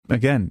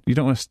again, you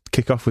don't want to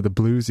kick off with a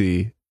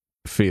bluesy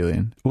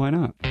feeling. Why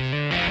not?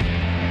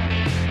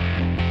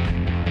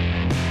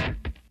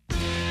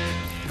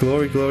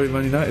 Glory, glory,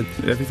 Man United.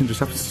 Everything just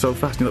happens so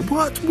fast. And you're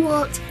like,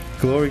 what?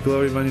 Glory,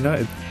 glory, Man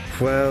United.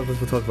 Well, we'll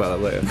talk about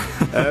that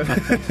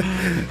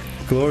later.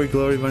 Glory,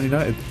 glory, Man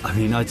United. I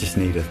mean, I just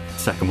need a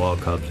second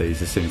wild card,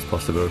 please, as soon as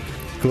possible.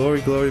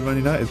 Glory, glory, Man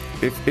United.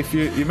 If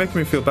you're making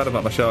me feel bad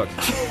about my shark.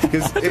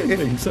 Because I don't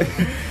think so.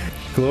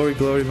 Glory,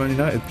 glory, Man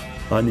United.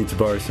 I need to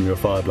borrow some of your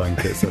fire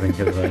blankets, I think,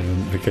 at the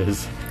moment,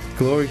 because...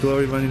 Glory,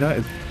 glory, Man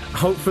United.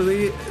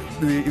 Hopefully,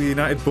 the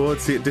United board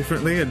see it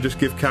differently and just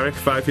give Carrick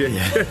 5-year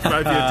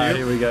deal.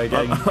 Here we go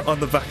again. On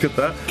the back of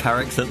that.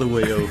 Carrick's at the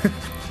wheel.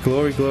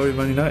 Glory, glory,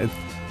 Man United.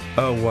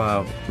 Oh,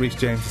 wow. Reece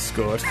James has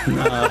scored.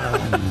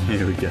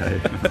 Here we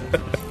go.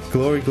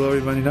 Glory,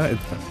 glory, Man United.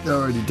 I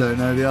already don't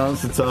know the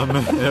answer, Tom.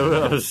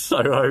 I was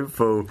so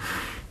hopeful.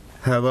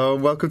 Hello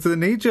and welcome to the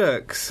Knee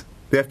Jerks,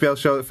 the FPL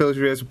show that fills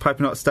your ears with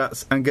piping hot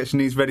stats and gets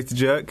your knees ready to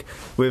jerk,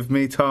 with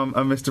me, Tom,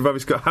 and Mr. Robbie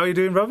Scott. How are you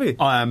doing, Robbie?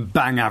 I am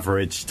bang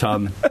average,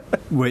 Tom,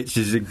 which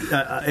is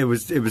it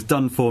was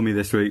done for me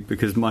this week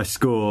because my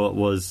score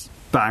was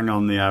bang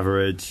on the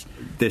average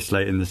this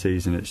late in the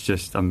season. It's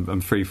just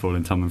I'm free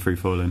falling, Tom. I'm free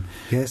falling.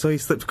 Yeah, so you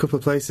slipped a couple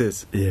of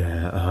places.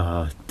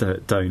 Yeah,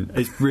 don't.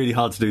 It's really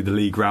hard to do the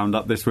league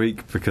roundup this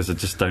week because I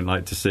just don't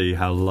like to see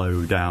how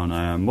low down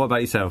I am. What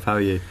about yourself? How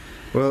are you?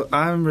 Well,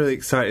 I'm really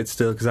excited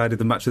still because I did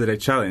the Match of the Day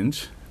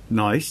challenge.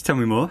 Nice. Tell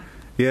me more.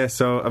 Yeah,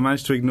 so I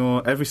managed to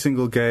ignore every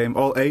single game,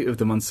 all 8 of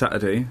them on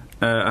Saturday.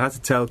 I had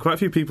to tell quite a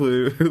few people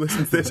who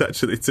listen to this,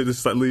 actually, to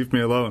just leave me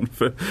alone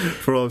for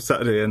all of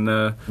Saturday.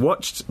 And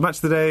watched Match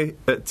of the Day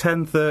at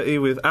 10:30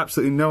 with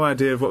absolutely no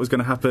idea of what was going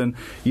to happen.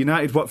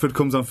 United Watford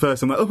comes on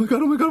first. I'm like, oh my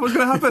god, what's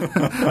going to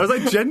happen? I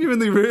was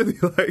genuinely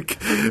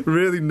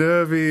really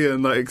nervy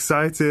and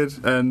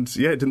excited. And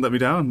yeah, it didn't let me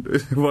down.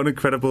 What an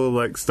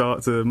incredible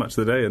start to Match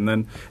of the Day. And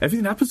then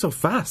everything happened so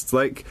fast.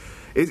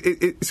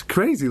 It's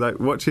crazy,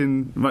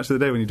 watching Match of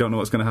the Day when you don't know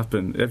what's going to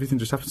happen. Everything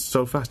just happens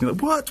so fast. And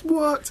you're like,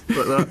 what?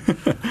 Like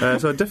that.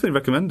 So I definitely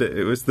recommend it.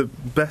 It was the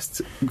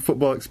best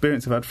football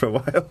experience I've had for a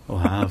while.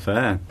 Wow,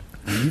 fair.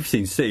 You've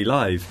seen City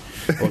live,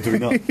 or do we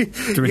not?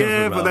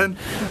 Yeah, but then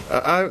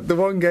the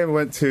one game I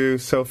went to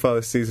so far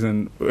this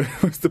season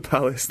was the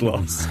Palace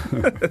loss.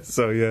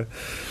 So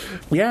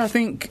yeah, I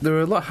think there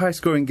were a lot of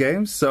high-scoring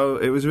games. So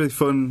it was a really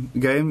fun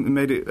game. It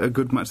made it a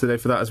good Match of the Day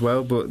for that as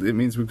well. But it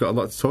means we've got a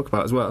lot to talk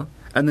about as well.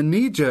 And the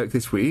knee jerk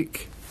this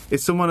week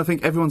is someone I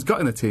think everyone's got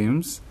in the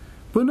teams,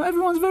 but not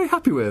everyone's very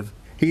happy with.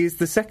 He is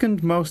the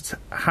second most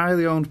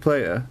highly owned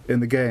player in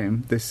the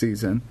game this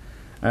season,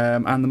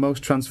 and the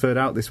most transferred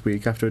out this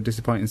week after a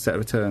disappointing set of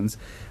returns.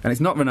 And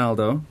it's not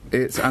Ronaldo,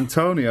 it's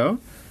Antonio,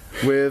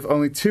 with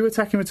only 2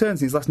 attacking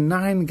returns in his last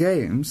 9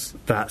 games.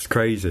 That's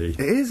crazy. It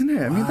is, isn't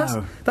it? I mean,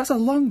 that's a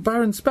long,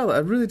 barren spell. I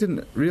really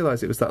didn't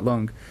realise it was that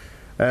long.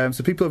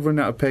 So people have run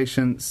out of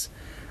patience.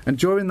 And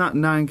during that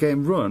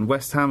 9-game run,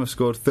 West Ham have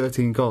scored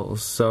 13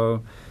 goals.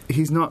 So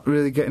he's not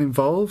really getting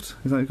involved.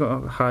 He's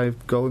got a high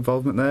goal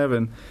involvement there.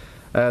 And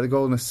the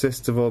goal and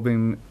assists have all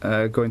been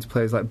going to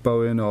players like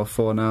Bowen or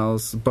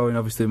Fornals. Bowen,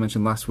 obviously, we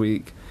mentioned last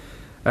week.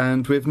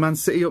 And with Man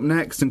City up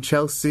next and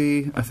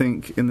Chelsea, I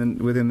think,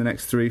 within the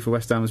next 3 for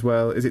West Ham as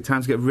well, is it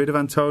time to get rid of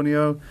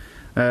Antonio?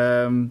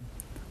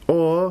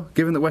 Or,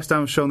 given that West Ham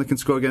have shown they can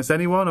score against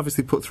anyone,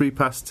 obviously put 3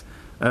 past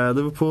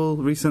Liverpool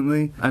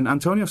recently, and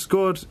Antonio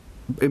scored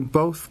in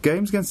both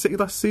games against City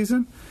last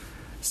season.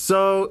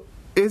 So,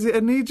 is it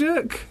a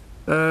knee-jerk?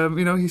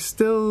 He's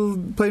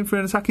still playing for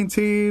an attacking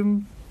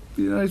team.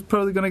 He's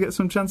probably going to get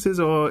some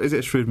chances. Or is it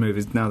a shrewd move?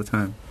 Is now the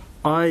time?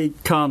 I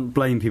can't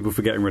blame people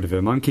for getting rid of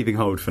him. I'm keeping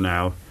hold for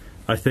now.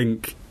 I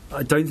don't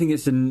think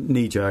it's a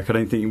knee-jerk. I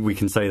don't think we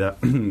can say that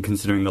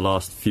considering the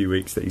last few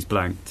weeks that he's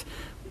blanked.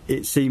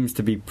 It seems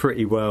to be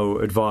pretty well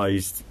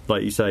advised,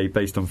 like you say,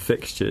 based on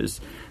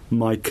fixtures.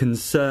 My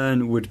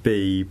concern would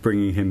be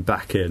bringing him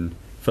back in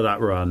for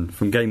that run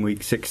from game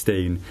week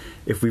 16.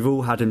 If we've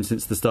all had him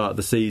since the start of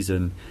the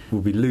season,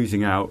 we'll be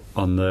losing out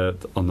on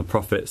the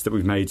profits that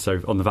we've made,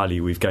 on the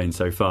value we've gained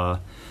so far,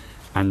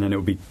 and then it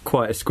will be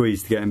quite a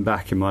squeeze to get him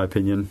back, in my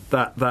opinion.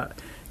 That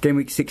game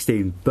week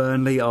 16,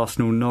 Burnley,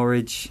 Arsenal,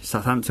 Norwich,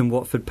 Southampton,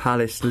 Watford,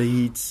 Palace,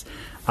 Leeds.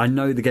 I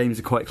know the games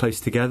are quite close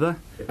together,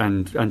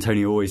 and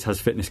Antonio always has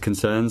fitness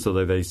concerns,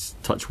 although they,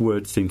 touch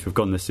wood, seem to have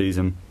gone this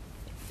season.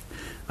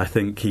 I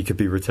think he could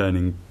be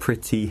returning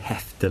pretty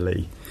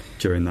heftily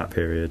during that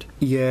period.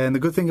 Yeah, and the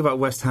good thing about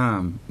West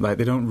Ham, they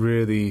don't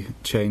really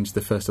change the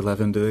first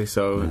 11, do they?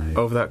 So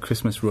over that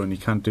Christmas run, you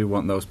do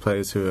want those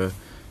players who are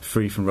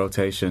free from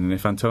rotation. And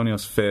if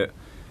Antonio's fit,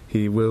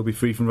 he will be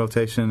free from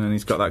rotation, and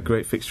he's got that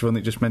great fixture run that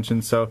you just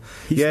mentioned. So,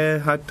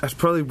 I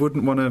probably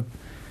wouldn't want to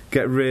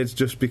get rid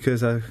just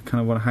because I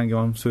kind of want to hang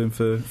on to him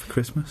for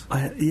Christmas.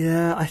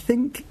 I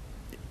think,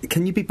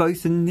 can you be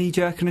both a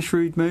knee-jerk and a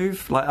shrewd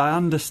move? I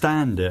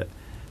understand it,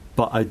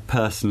 but I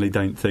personally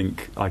don't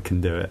think I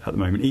can do it at the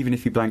moment, even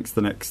if he blanks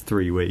the next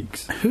 3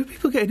 weeks. Who are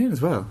people getting in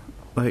as well?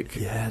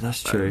 Yeah,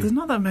 that's true. There's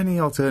not that many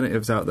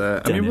alternatives out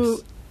there.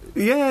 Dennis.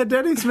 Yeah,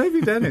 Dennis,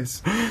 maybe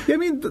Dennis. Yeah, I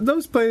mean,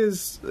 those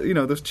players,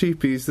 those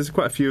cheapies, there's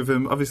quite a few of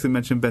them. Obviously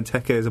mentioned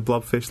Benteke as a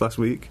blobfish last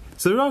week.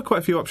 So there are quite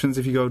a few options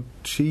if you go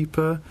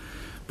cheaper.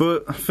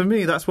 But for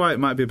me, that's why it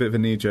might be a bit of a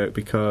knee-jerk,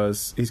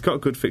 because he's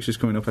got good fixtures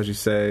coming up, as you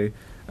say,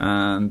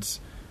 and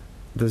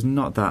there's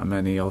not that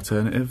many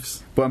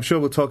alternatives. But I'm sure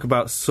we'll talk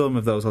about some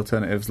of those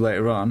alternatives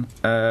later on.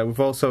 We've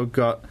also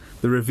got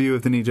the review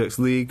of the Knee Jerks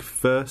League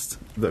first,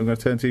 that I'm going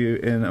to turn to you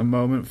in a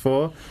moment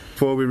for.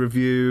 Before we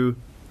review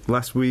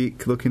last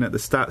week, looking at the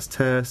stats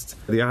test,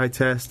 the eye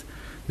test,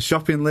 the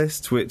shopping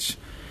list, which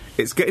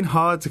it's getting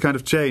hard to kind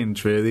of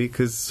change, really,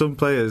 because some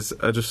players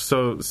are just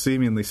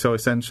seemingly so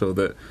essential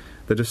that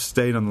they're just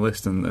staying on the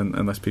list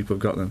unless people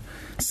have got them.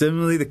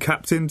 Similarly, the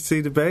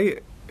captaincy debate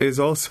is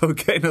also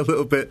getting a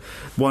little bit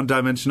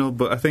one-dimensional,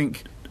 but I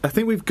think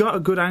we've got a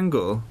good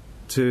angle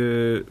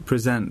to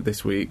present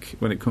this week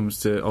when it comes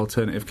to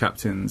alternative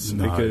captains.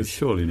 No, because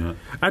surely not.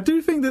 I do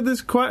think that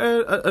there's quite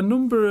a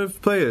number of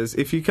players,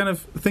 if you kind of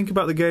think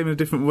about the game in a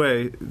different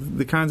way,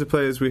 the kinds of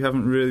players we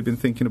haven't really been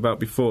thinking about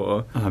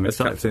before as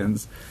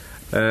captains.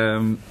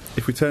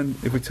 If we turn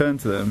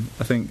to them,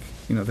 I think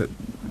that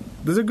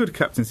there's a good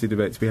captaincy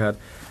debate to be had,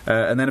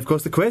 and then of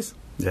course the quiz.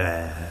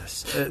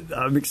 Yes,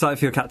 I'm excited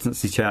for your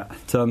captaincy chat,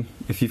 Tom.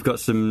 If you've got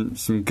some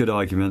good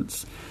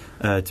arguments,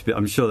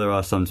 I'm sure there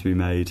are some to be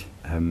made.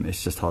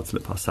 It's just hard to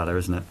look past Salah,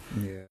 isn't it?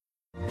 Yeah.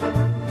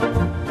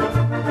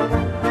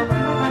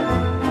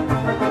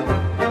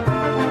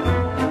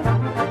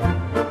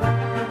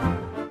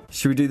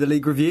 Should we do the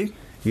league review?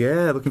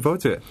 Yeah, looking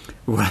forward to it.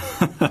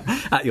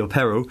 At your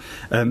peril.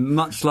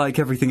 Much like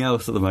everything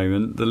else at the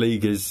moment, the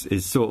league is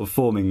sort of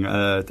forming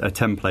a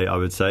template, I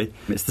would say.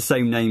 It's the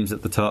same names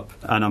at the top,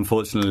 and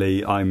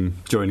unfortunately I'm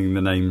joining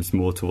the names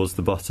more towards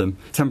the bottom.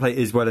 Template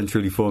is well and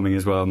truly forming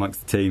as well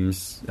amongst the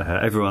teams.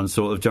 Everyone's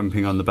sort of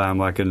jumping on the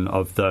bandwagon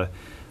of what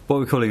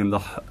we're calling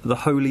them, the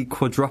holy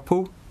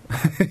quadruple.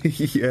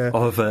 Yeah.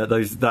 Of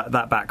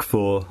that back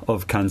four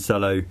of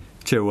Cancelo,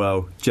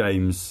 Chilwell,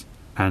 James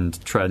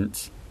and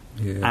Trent.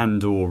 Yeah.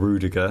 And or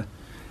Rudiger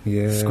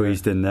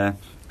squeezed in there.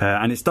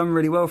 And it's done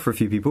really well for a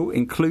few people,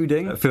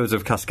 including Fields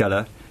of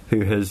Cascella,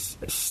 who has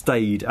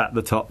stayed at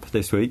the top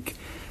this week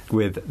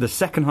with the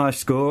second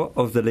highest score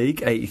of the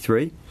league,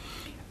 83.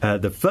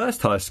 The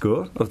first highest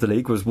score of the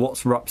league was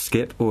What's Rup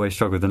Skip, always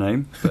struggle with the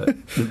name, but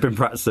we've been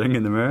practising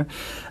in the mirror,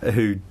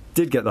 who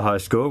did get the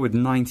highest score with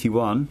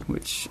 91,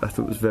 which I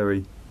thought was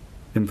very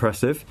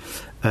impressive,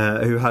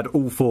 who had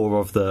all four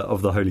of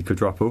the Holy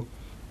Quadruple.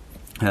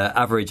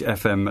 Average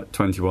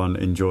FM21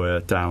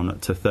 enjoyer down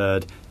to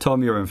third.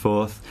 Tom, you're in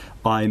fourth.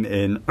 I'm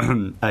in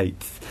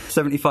eighth.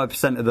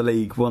 75% of the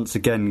league once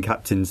again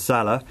captain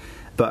Salah,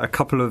 but a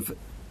couple of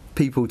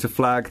people to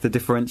flag the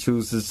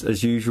differentials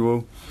as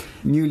usual.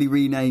 Newly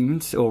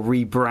renamed or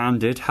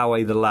rebranded How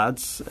Are the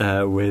Lads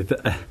with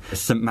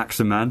St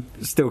Maximan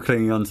still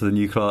clinging on to the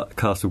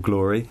Newcastle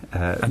glory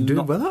and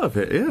doing well out of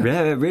it.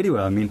 Yeah, really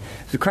well. I mean,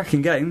 it was a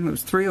cracking game. It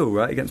was 3-3,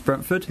 right, against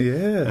Brentford.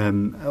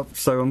 Yeah.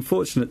 So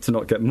unfortunate to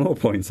not get more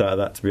points out of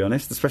that, to be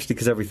honest, especially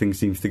because everything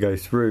seems to go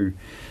through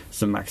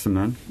St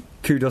Maximan.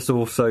 Kudos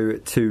also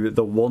to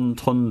the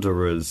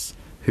Wantonderers,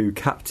 who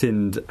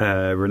captained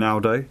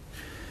Ronaldo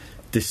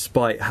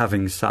despite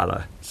having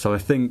Salah. So I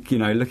think,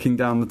 looking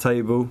down the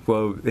table,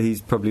 well,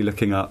 he's probably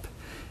looking up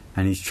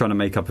and he's trying to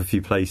make up a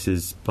few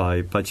places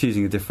by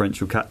choosing a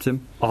differential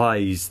captain.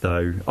 Eyes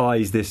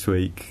this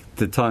week,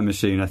 the time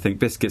machine, I think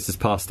Biscuits has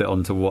passed it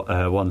on to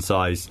one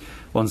size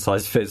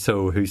fits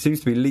all, who seems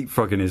to be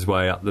leapfrogging his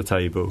way up the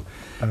table.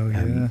 Oh,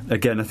 yeah.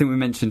 Again, I think we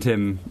mentioned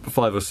him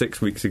 5 or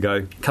 6 weeks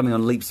ago, coming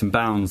on leaps and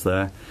bounds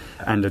there,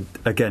 and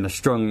again, a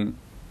strong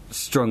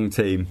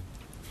team.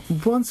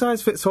 One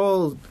size fits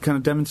all kind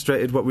of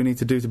demonstrated what we need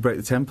to do to break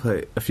the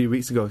template a few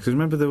weeks ago. Because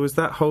remember, there was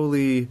that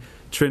holy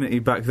trinity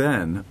back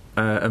then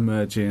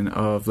emerging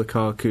of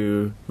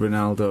Lukaku,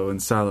 Ronaldo and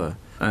Salah.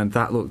 And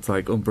that looked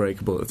like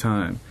unbreakable at the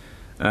time.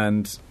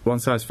 And one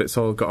size fits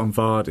all got on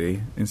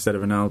Vardy instead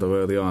of Ronaldo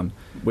early on,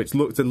 which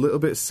looked a little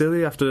bit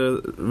silly after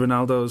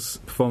Ronaldo's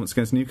performance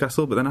against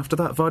Newcastle. But then after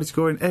that, Vardy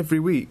scoring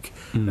every week.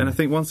 And I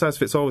think one size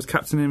fits all was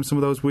captaining him some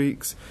of those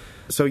weeks.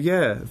 So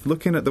yeah,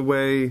 looking at the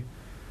way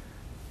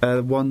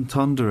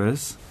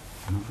Wantonderers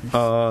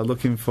are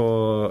looking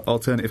for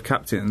alternative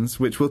captains,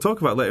 which we'll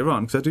talk about later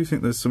on, because I do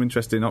think there's some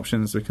interesting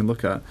options we can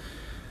look at,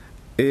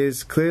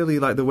 is clearly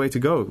like the way to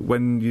go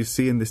when you're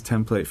seeing this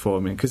template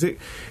forming, because it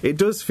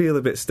does feel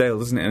a bit stale,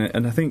 doesn't it?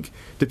 And I think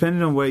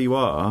depending on where you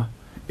are,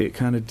 it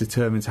kind of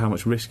determines how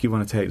much risk you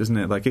want to take, doesn't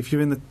it? Like if you're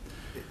in the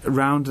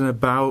round and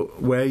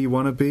about where you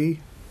want to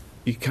be,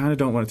 you kind of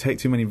don't want to take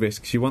too many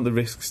risks. You want the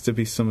risks to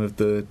be some of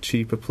the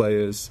cheaper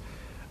players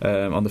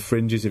on the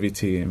fringes of your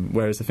team,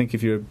 whereas I think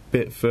if you're a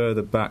bit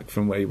further back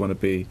from where you want to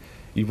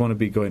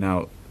be going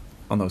out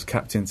on those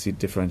captaincy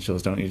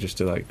differentials, don't you, just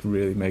to like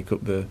really make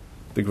up the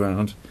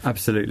ground.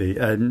 Absolutely.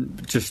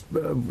 And just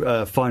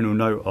a final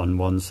note on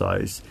one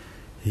size,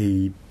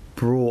 he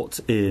brought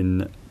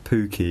in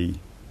Pookie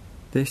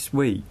this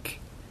week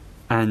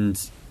and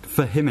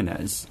for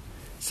Jimenez,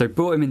 so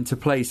brought him in to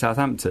play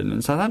Southampton,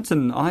 and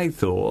Southampton, I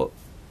thought,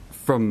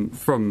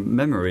 from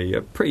memory,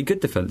 are pretty good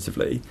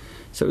defensively.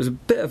 So it was a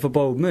bit of a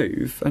bold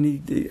move, and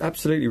he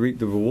absolutely reaped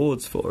the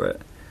rewards for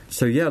it.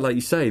 So yeah, like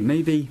you say,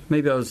 maybe I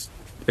was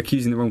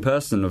accusing the wrong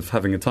person of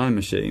having a time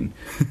machine.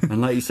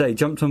 And like you say,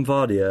 jumped on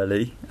Vardy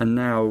early, and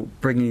now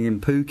bringing in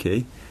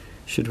Pukki.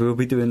 Should we all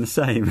be doing the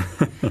same?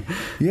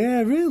 Yeah,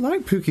 I really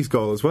liked Pukki's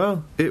goal as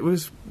well. It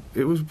was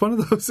one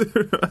of those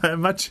I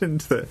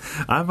imagined that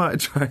I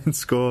might try and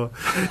score,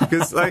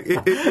 because like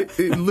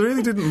it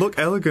really didn't look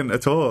elegant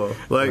at all.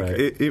 Like right.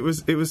 it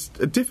was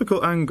a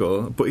difficult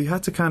angle, but he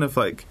had to kind of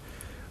like,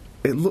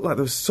 it looked like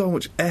there was so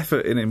much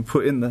effort in him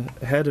putting the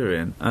header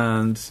in,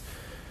 and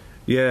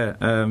yeah,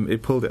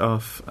 it pulled it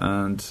off,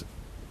 and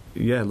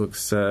yeah,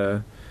 looks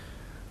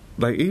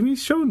like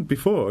he's shown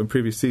before in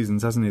previous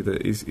seasons, hasn't he,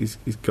 that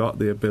he's got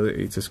the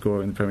ability to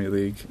score in the Premier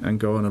League and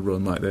go on a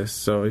run like this.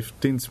 So if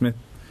Dean Smith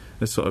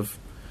has sort of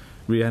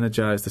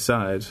re-energised the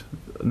side,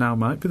 now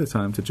might be the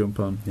time to jump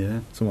on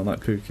someone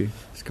like Pukki.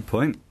 That's a good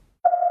point.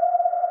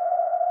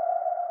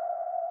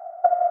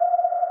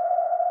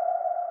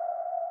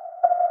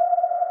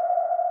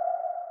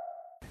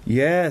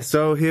 Yeah,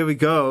 so here we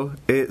go.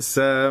 It's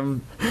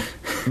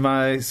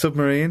my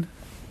submarine.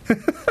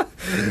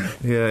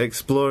 Yeah,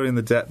 exploring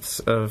the depths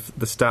of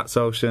the stats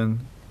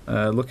ocean,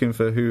 looking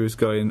for who's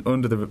going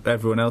under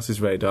everyone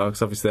else's radar,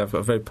 because obviously I've got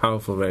a very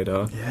powerful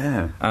radar.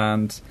 Yeah.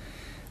 And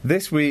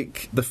this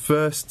week, the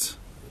first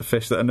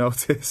fish that I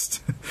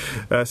noticed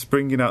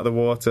springing out of the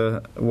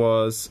water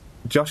was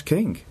Josh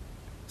King.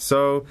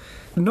 So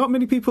not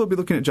many people will be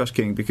looking at Josh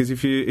King, because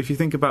if you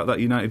think about that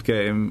United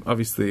game,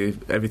 obviously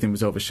everything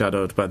was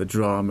overshadowed by the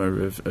drama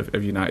of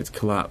United's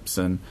collapse,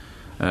 and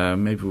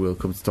maybe we'll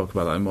come to talk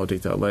about that in more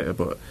detail later,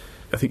 but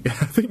I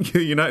think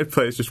the United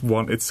players just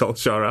wanted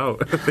Solskjaer out.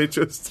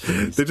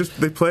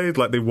 they played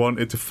like they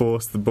wanted to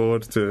force the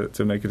board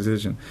to make a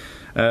decision.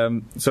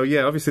 So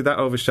yeah, obviously that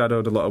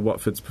overshadowed a lot of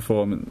Watford's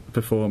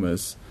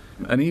performers,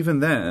 and even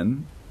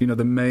then, you know,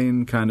 the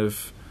main kind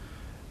of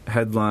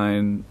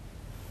headline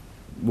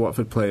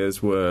Watford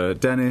players were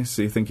Dennis,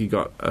 who you think he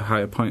got a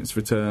higher points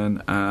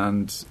return,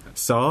 and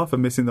Sarr for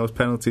missing those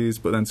penalties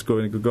but then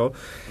scoring a good goal.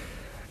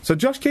 So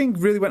Josh King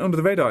really went under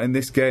the radar in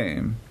this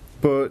game.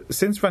 But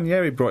since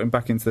Ranieri brought him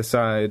back into the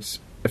side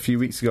a few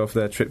weeks ago for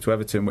their trip to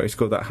Everton, where he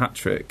scored that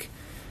hat-trick,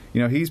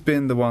 you know, he's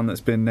been the one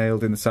that's been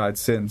nailed in the side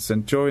since.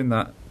 And during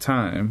that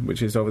time,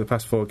 which is over the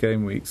past 4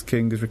 game weeks,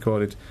 King has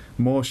recorded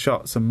more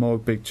shots and more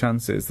big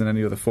chances than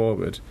any other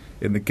forward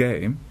in the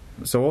game.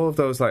 So all of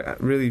those like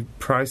really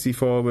pricey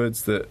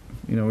forwards that,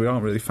 you know, we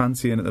aren't really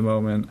fancying at the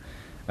moment,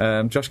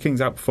 Josh King's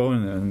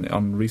outperforming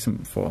on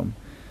recent form.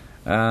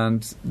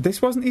 And this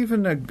wasn't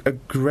even a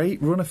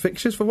great run of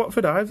fixtures for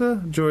Watford either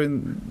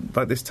during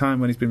like this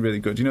time when he's been really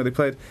good. You know, they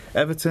played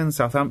Everton,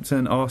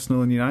 Southampton,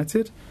 Arsenal and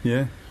United.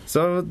 Yeah.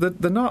 So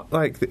they're not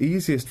like the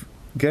easiest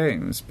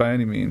games by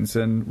any means,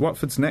 and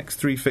Watford's next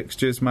 3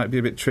 fixtures might be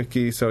a bit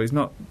tricky, so he's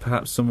not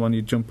perhaps someone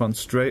you jump on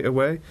straight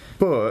away.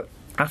 But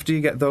after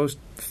you get those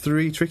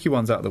 3 tricky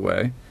ones out of the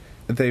way,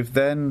 they've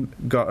then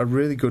got a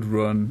really good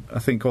run, I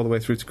think, all the way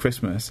through to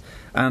Christmas.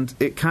 And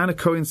it kind of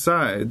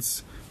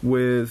coincides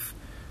with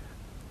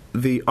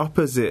the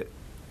opposite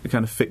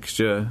kind of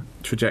fixture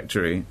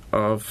trajectory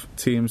of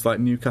teams like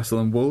Newcastle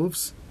and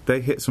Wolves. They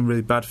hit some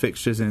really bad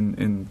fixtures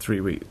in 3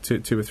 weeks,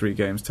 2 or 3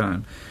 games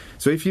time.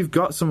 So if you've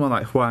got someone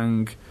like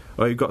Hwang,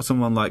 or you've got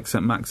someone like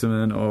St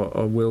Maximin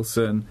or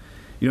Wilson,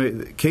 you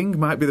know, King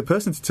might be the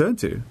person to turn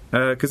to,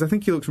 because I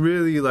think he looks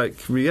really like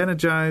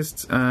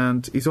re-energised,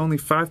 and he's only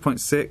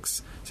 5.6,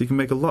 so he can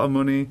make a lot of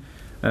money.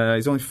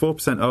 He's only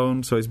 4%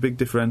 owned, so he's a big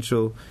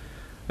differential.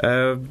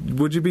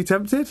 Would you be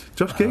tempted,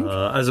 Josh King?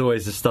 As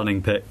always, a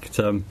stunning pick.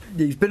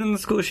 He's been on the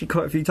score sheet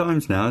quite a few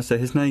times now, so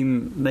his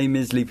name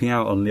is leaping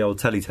out on the old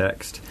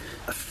teletext.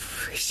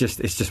 It's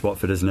just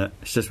Watford, isn't it?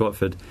 It's just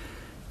Watford.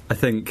 I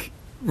think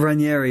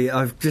Ranieri,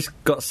 I've just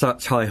got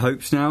such high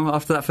hopes now.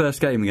 After that first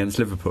game against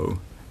Liverpool,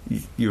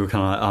 you were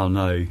kind of like, oh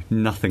no,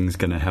 nothing's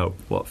going to help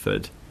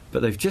Watford.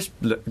 But they've just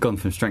gone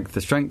from strength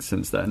to strength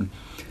since then.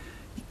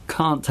 You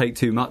can't take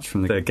too much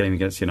from the game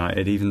against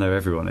United, even though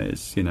everyone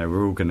is. You know,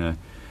 we're all going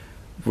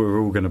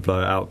to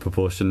blow it out of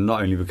proportion,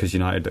 not only because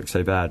United look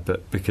so bad,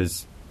 but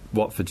because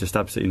Watford just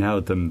absolutely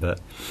nailed them.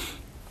 But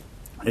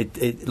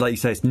it like you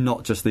say, it's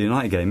not just the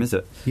United game, is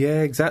it?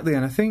 Yeah, exactly.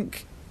 And I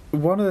think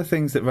one of the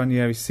things that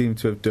Ranieri seemed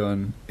to have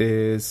done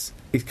is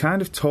he's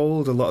kind of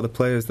told a lot of the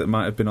players that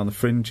might have been on the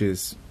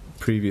fringes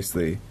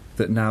previously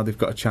that now they've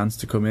got a chance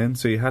to come in.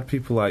 So you had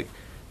people like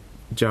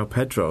João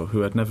Pedro,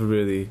 who I'd never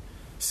really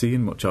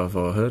seen much of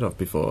or heard of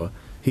before.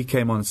 He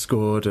came on and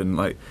scored, and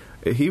like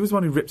he was the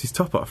one who ripped his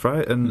top off,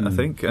 right? And I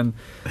think, and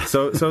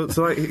so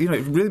like, you know,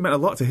 it really meant a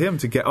lot to him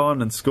to get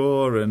on and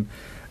score, and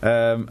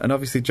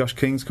obviously Josh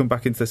King's come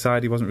back into the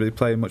side. He wasn't really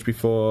playing much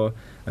before,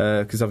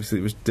 because obviously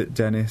it was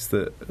Dennis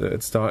that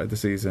had started the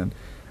season,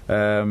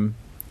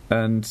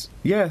 and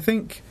yeah, I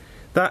think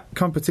that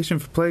competition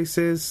for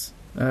places,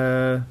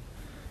 I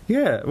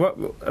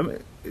mean,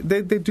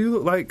 they do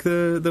look like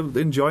they're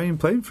enjoying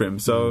playing for him.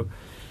 So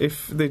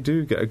if they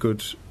do get a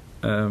good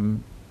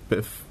bit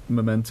of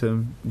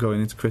momentum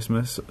going into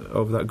Christmas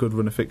over that good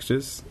run of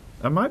fixtures,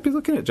 I might be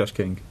looking at Josh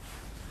King.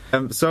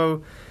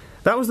 So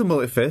that was the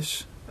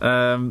multi-fish.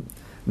 Now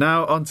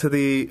onto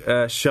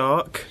the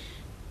shark.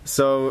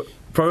 So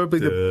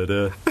probably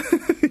yeah,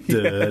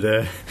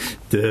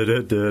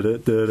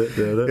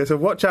 so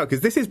watch out,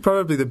 because this is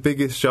probably the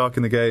biggest shark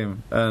in the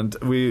game, and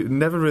we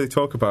never really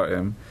talk about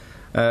him.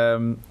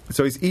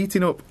 So he's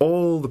eating up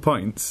all the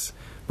points,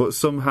 but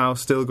somehow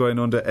still going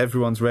under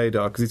everyone's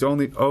radar because he's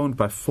only owned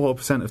by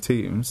 4% of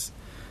teams.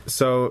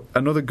 So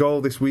another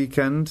goal this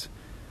weekend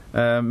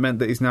meant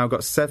that he's now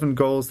got 7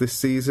 goals this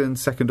season,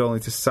 second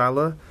only to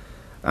Salah,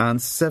 and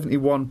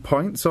 71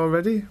 points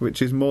already,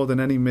 which is more than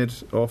any mid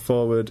or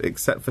forward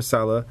except for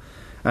Salah,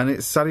 and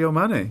it's Sadio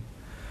Mane.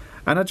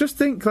 And I just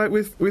think, like,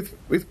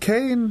 with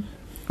Kane,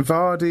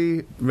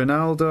 Vardy,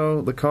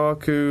 Ronaldo,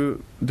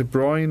 Lukaku, De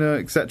Bruyne,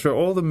 etc.,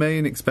 all the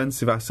main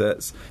expensive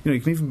assets, you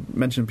can even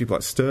mention people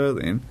like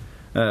Sterling,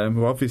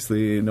 who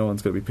obviously no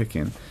one's going to be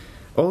picking.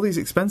 All these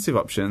expensive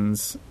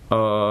options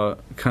are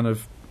kind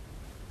of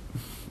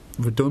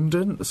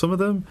redundant, some of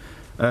them.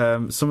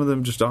 Some of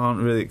them just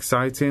aren't really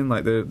exciting.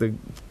 Like I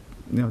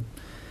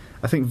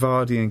think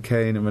Vardy and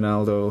Kane and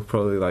Ronaldo will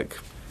probably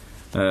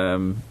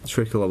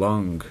trickle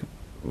along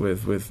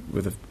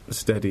with a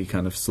steady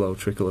kind of slow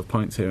trickle of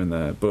points here and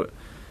there, but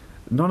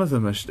none of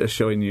them are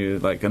showing you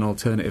like an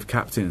alternative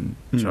captain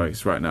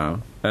choice right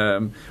now,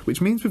 which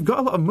means we've got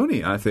a lot of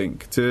money, I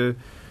think, to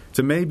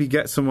maybe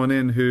get someone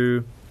in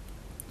who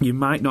you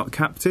might not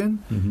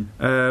captain,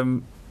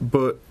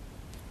 but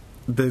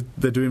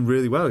they're doing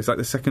really well. He's like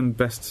the second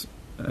best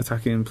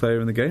attacking player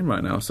in the game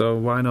right now, so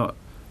why not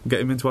get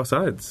him into our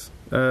sides?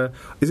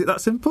 Is it that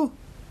simple?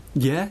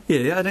 Yeah,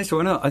 I don't see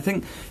why not. I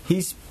think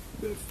he's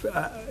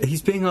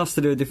being asked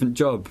to do a different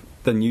job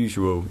than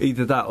usual.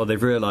 Either that, or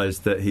they've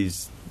realised that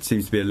he's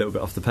seems to be a little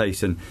bit off the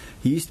pace, and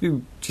he used to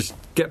be just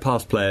get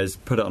past players,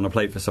 put it on a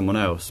plate for someone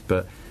else,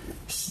 but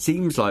it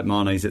seems like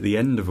Mane's at the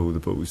end of all the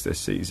balls this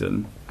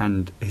season,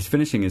 and his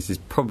finishing is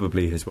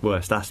probably his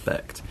worst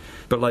aspect.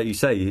 But like you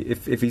say,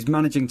 if he's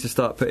managing to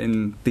start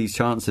putting these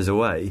chances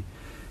away,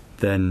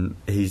 then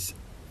he's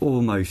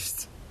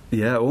almost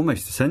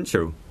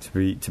essential,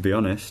 to be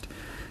honest.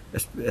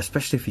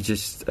 Especially if he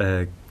just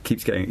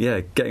keeps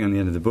getting on the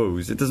end of the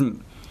balls. It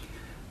doesn't.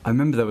 I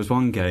remember there was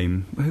one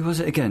game. Who was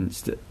it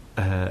against?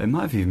 It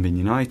might have even been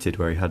United,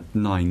 where he had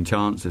 9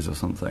 chances or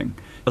something.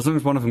 As long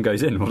as one of them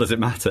goes in, what does it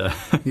matter?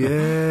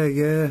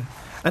 Yeah.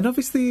 And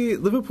obviously,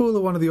 Liverpool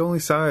are one of the only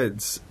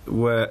sides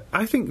where,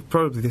 I think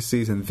probably this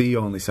season, the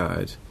only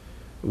side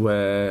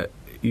where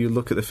you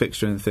look at the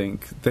fixture and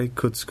think they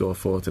could score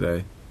 4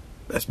 today.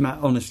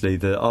 Honestly,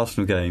 the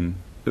Arsenal game,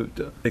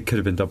 it could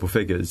have been double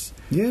figures.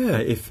 Yeah.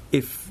 If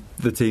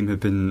the team had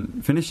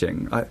been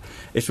finishing.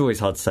 It's always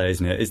hard to say,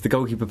 isn't it? Is the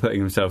goalkeeper putting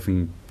himself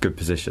in good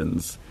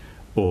positions,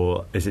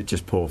 or is it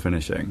just poor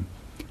finishing?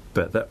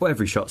 But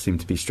every shot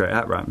seemed to be straight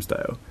at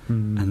Ramsdale,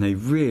 and they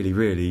really,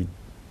 really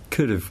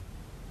could have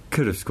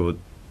scored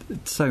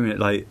so many.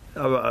 Like,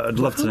 I'd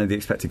love to know the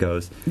expected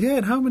goals. Yeah,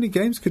 and how many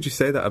games could you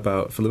say that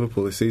about for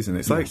Liverpool this season?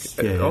 It's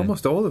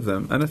almost all of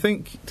them. And I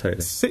think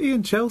City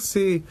and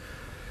Chelsea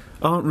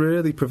aren't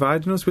really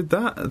providing us with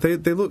that.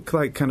 They look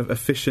like kind of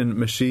efficient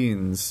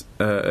machines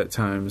at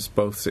times,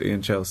 both City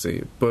and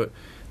Chelsea, but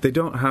they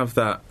don't have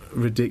that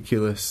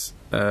ridiculous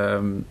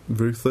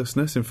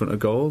ruthlessness in front of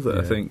goal that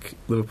I think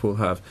Liverpool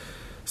have.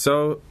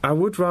 So I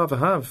would rather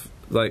have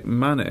like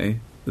Mane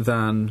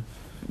than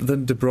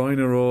De Bruyne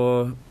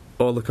or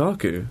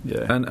Lukaku.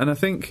 Yeah. And I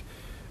think,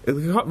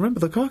 remember,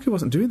 Lukaku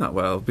wasn't doing that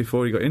well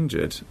before he got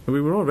injured. We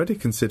were already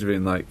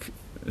considering like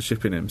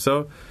shipping him.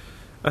 So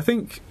I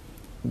think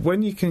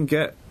when you can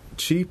get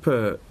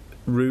cheaper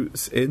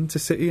routes into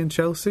City and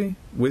Chelsea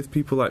with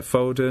people like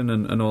Foden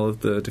and all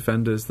of the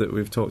defenders that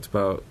we've talked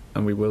about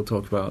and we will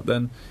talk about,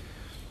 then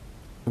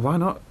why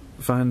not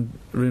find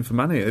room for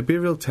Mane? It'd be a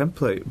real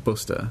template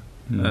buster.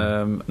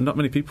 Not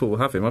many people will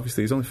have him.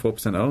 Obviously, he's only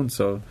 4% owned,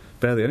 so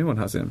barely anyone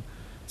has him.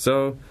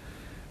 So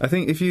I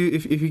think if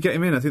you get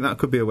him in, I think that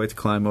could be a way to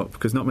climb up,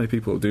 because not many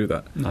people will do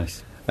that.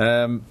 Nice.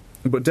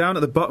 But down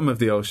at the bottom of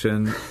the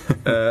ocean,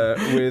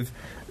 with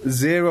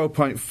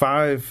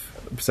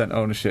 0.5%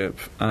 ownership,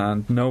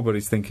 and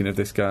nobody's thinking of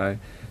this guy,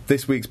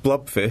 this week's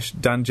blobfish,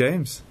 Dan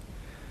James.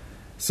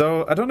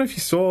 So I don't know if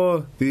you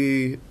saw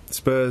the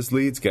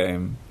Spurs-Leeds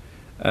game.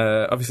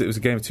 Obviously, it was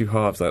a game of 2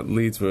 halves. Like,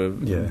 Leeds were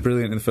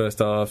brilliant in the first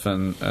half,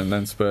 and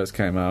then Spurs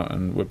came out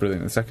and were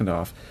brilliant in the second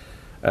half.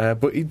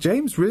 But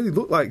James really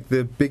looked like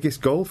the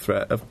biggest goal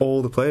threat of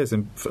all the players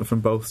from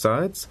both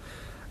sides.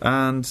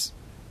 And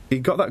he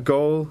got that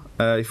goal.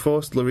 He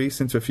forced Lloris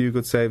into a few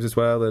good saves as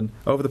well. And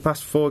over the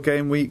past 4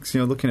 game weeks,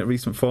 looking at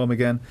recent form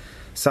again,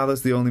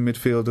 Salah's the only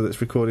midfielder that's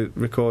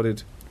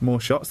recorded more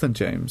shots than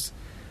James.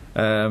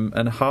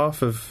 And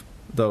half of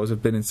those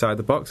have been inside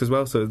the box as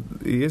well. So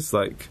he is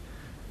like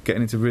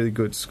getting into really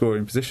good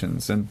scoring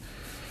positions. And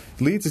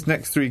Leeds'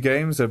 next 3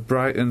 games are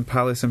Brighton,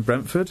 Palace and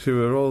Brentford,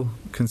 who are all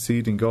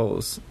conceding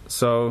goals.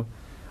 So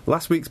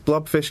last week's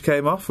blobfish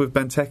came off with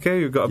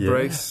Benteke, who got a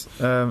brace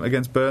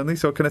against Burnley,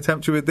 so can I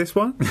tempt you with this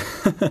one?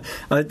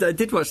 I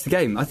did watch the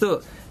game. I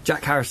thought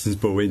Jack Harrison's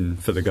ball in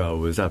for the goal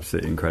was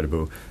absolutely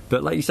incredible.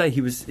 But like you say,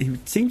 he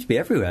seemed to be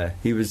everywhere.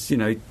 He was,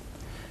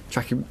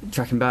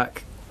 tracking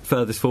back,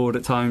 furthest forward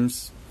at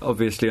times,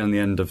 obviously on the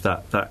end of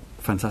that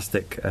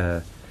fantastic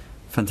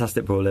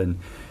ball in.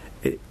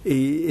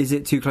 Is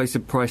it too close a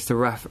price to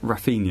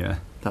Rafinha?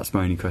 That's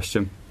my only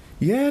question.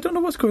 Yeah, I don't know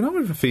what's going on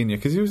with Rafinha,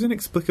 because he was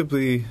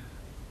inexplicably...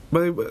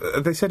 Well,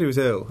 they said he was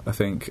ill, I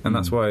think, and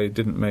that's why he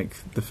didn't make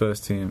the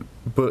first team.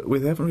 But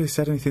we haven't really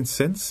said anything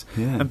since.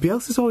 Yeah. And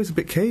Bielsa's always a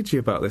bit cagey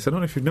about this. I don't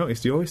know if you've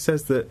noticed. He always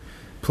says that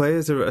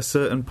players are at a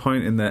certain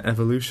point in their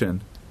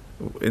evolution,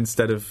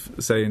 instead of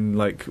saying,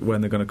 like,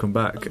 when they're going to come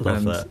back.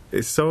 Love that.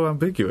 It's so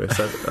ambiguous.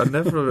 I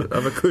never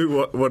have a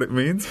clue what it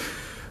means.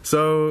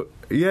 So,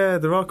 yeah,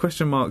 there are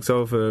question marks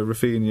over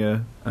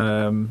Rafinha.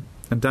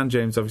 And Dan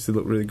James obviously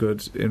looked really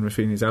good in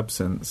Rafinha's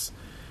absence.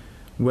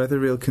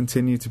 Whether he'll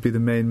continue to be the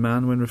main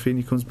man when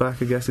Rafinha comes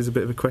back, I guess, is a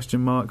bit of a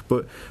question mark.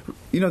 But,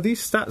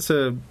 these stats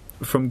are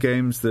from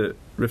games that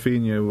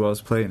Rafinha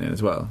was playing in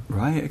as well.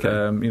 Right, okay.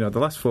 The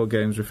last 4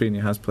 games,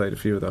 Rafinha has played a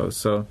few of those.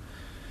 So,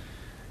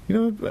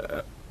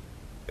 there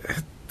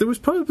was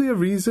probably a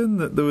reason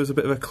that there was a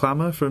bit of a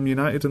clamour from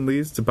United and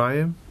Leeds to buy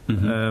him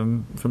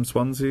from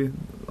Swansea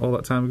all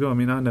that time ago. I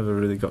mean, I never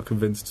really got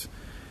convinced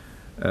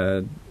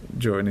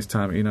during his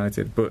time at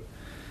United, but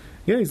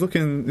yeah, he's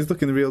looking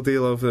the real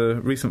deal over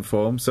recent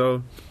form.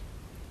 So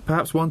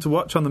perhaps one to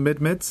watch on the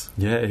mids.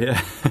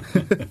 Yeah.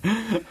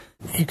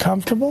 You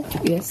comfortable?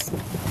 Yes.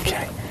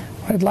 Okay.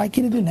 What I'd like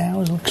you to do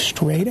now is look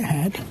straight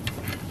ahead.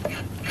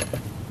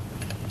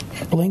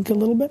 Blink a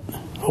little bit.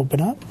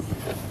 Open up.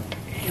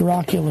 Your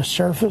ocular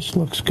surface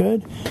looks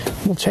good.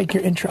 We'll take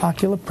your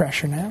intraocular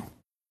pressure now.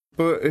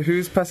 But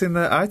who's passing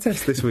the eye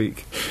test this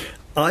week?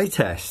 Eye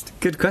test?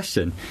 Good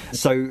question.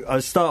 So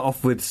I'll start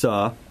off with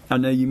Sarr. I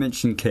know you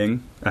mentioned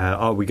King.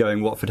 Are we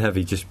going Watford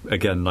heavy? Just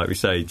again, like we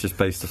say, just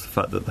based off the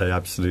fact that they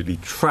absolutely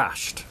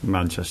trashed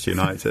Manchester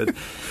United.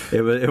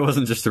 It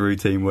wasn't just a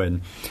routine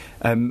win.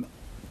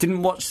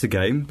 Didn't watch the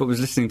game, but was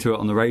listening to it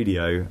on the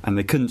radio, and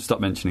they couldn't stop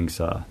mentioning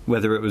Sarr.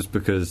 Whether it was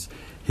because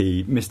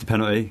he missed a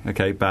penalty,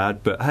 okay,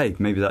 bad, but hey,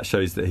 maybe that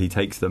shows that he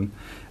takes them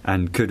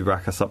and could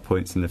rack us up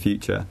points in the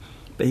future.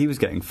 But he was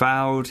getting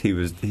fouled.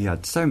 He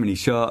had so many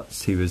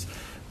shots. He was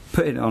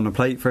putting it on a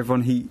plate for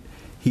everyone.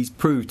 He's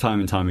proved time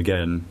and time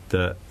again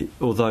that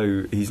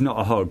although he's not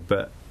a hog,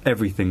 but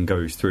everything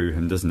goes through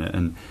him, doesn't it?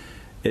 And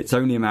it's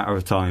only a matter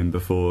of time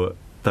before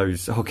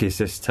those hockey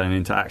assists turn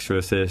into actual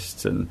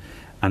assists and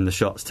the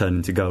shots turn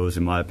into goals,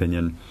 in my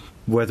opinion.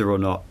 Whether or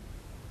not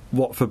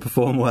Watford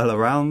perform well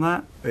around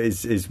that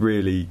is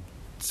really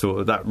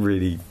Sarr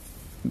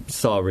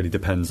really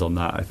depends on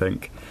that, I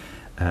think.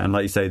 And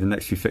like you say, the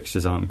next few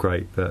fixtures aren't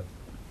great, but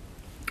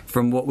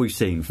from what we've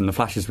seen, from the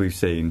flashes we've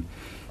seen,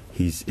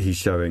 he's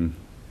showing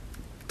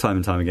time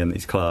and time again that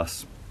he's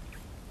class.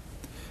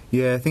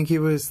 Yeah, I think he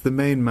was the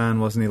main man,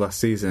 wasn't he, last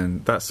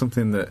season? That's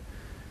something that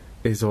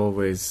is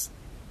always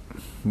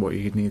what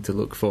you need to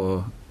look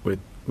for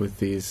with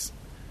these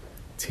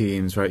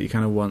teams, right? You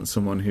kind of want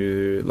someone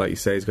who, like you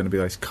say, is going to be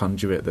like a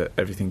conduit that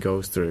everything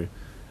goes through.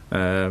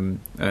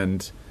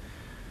 And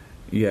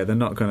yeah, they're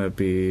not going to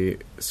be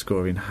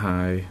scoring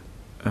high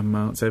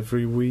amounts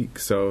every week,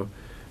 so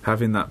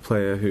having that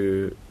player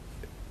who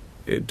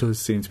it does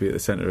seem to be at the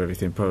centre of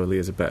everything probably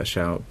is a better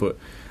shout. But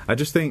I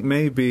just think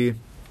maybe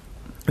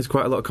there's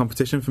quite a lot of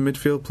competition for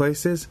midfield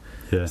places,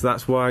 so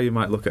that's why you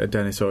might look at a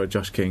Dennis or a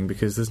Josh King,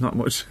 because there's not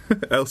much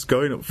else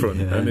going up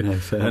front.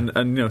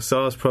 And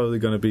Sarr's probably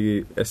going to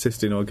be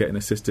assisting or getting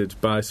assisted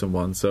by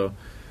someone, so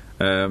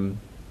yeah,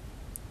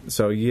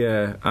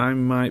 I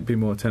might be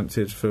more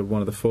tempted for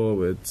one of the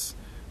forwards,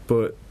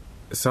 but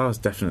Sarr's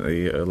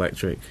definitely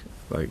electric.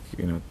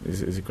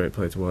 He's a great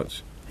player to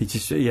watch. He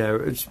just,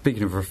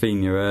 speaking of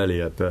Rafinha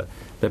earlier, but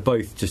they're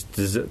both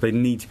they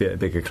need to be at a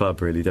bigger club,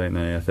 really, don't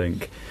they, I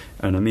think?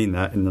 And I mean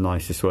that in the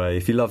nicest way.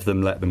 If you love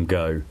them, let them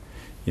go,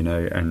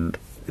 and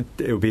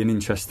it'll be an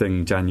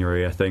interesting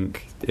January, I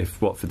think,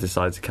 if Watford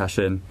decide to cash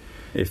in.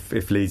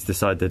 If Leeds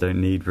decide they don't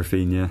need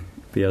Rafinha,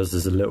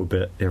 Bielsa's a little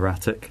bit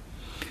erratic.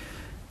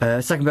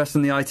 Second best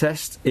on the eye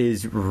test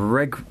is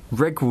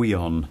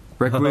Reguilon.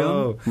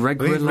 Reguilon.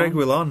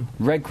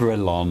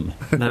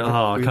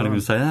 No, I can't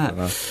even say that.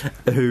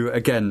 Who,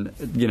 again,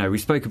 we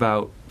spoke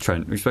about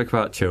Trent, we spoke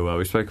about Chilwell,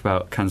 we spoke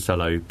about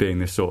Cancelo being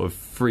this sort of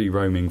free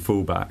roaming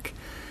fullback,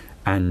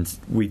 and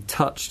we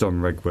touched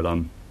on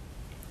Reguilon,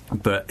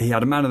 but he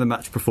had a man of the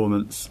match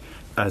performance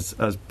as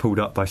pulled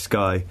up by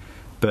Sky,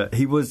 but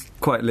he was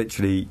quite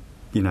literally,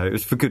 it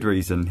was for good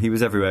reason. He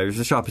was everywhere. He was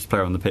the sharpest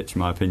player on the pitch, in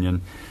my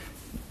opinion.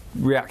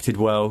 Reacted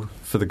well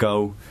for the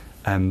goal.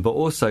 But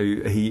also,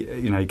 he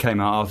came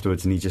out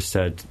afterwards and he just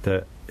said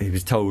that he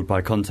was told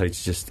by Conte to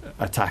just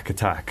attack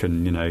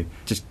and,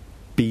 just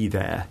be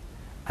there.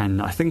 And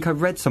I think I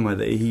read somewhere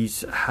that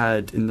he's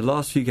had, in the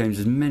last few games,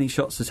 as many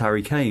shots as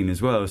Harry Kane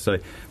as well. So,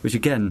 which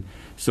again,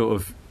 sort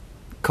of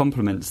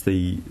complements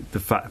the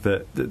fact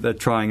that they're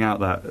trying out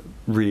that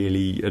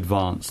really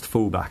advanced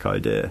fullback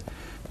idea.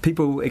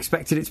 People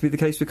expected it to be the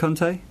case with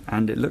Conte,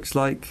 and it looks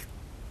like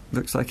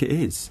it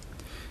is.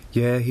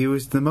 Yeah, he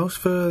was the most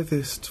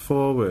furthest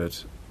forward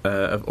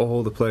of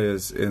all the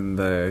players in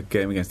the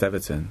game against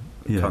Everton,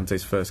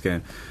 Conte's first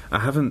game. I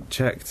haven't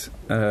checked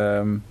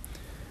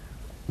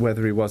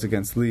whether he was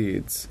against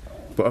Leeds,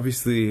 but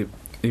obviously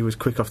he was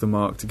quick off the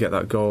mark to get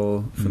that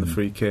goal from the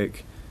free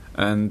kick,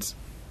 and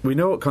we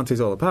know what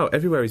Conte's all about.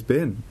 Everywhere he's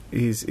been,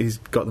 he's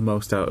got the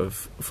most out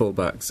of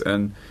fullbacks,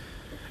 and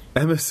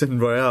Emerson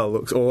Royale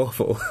looks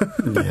awful.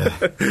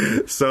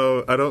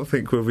 So I don't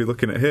think we'll be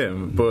looking at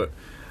him, but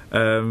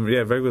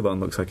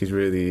Reguilon looks like he's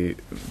really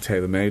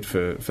tailor-made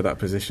for that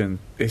position.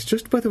 It's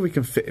just whether we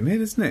can fit him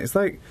in, isn't it? It's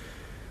like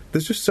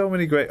there's just so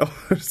many great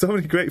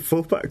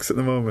fullbacks at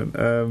the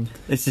moment.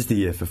 It's just the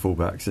year for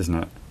fullbacks, isn't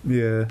it?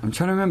 Yeah. I'm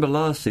trying to remember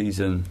last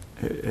season.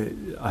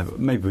 I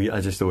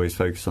just always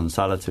focus on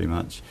Salah too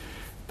much,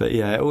 but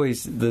yeah,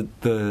 always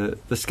the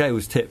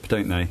scales tip,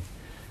 don't they?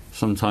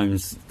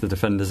 Sometimes the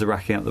defenders are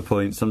racking up the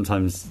points.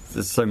 Sometimes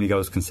there's so many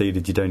goals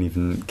conceded you don't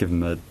even give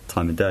them a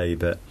time of day.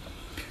 But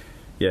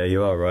yeah,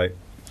 you are right.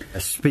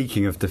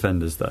 Speaking of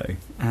defenders, though,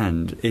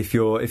 and if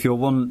you're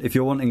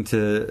wanting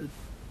to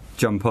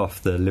jump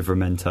off the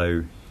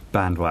Livramento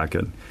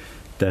bandwagon,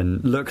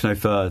 then look no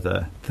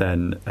further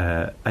than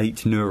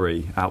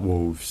Ait-Nouri at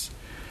Wolves.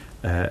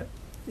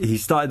 He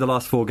started the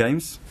last 4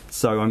 games,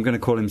 so I'm going to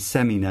call him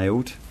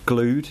semi-nailed,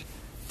 glued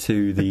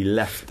to the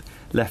left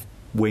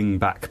wing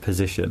back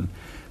position,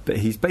 but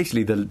he's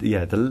basically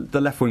the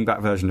left wing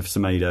back version of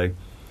Semedo,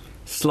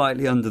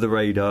 slightly under the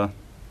radar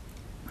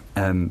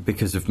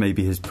because of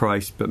maybe his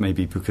price, but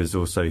maybe because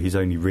also he's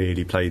only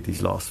really played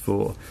these last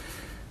 4.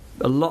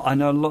 I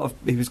know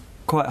he was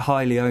quite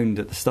highly owned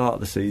at the start of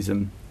the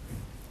season,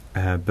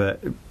 but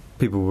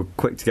people were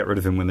quick to get rid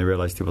of him when they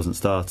realised he wasn't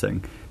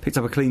starting. Picked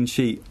up a clean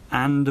sheet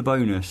and a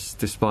bonus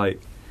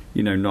despite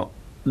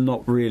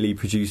not really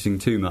producing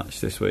too much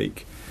this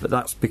week. But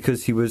that's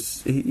because he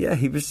looks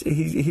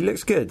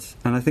good,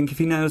 and I think if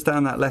he nails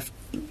down that left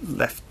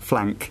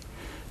flank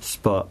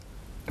spot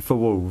for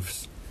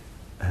Wolves,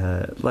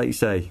 like you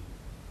say,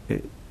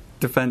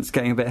 defence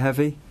getting a bit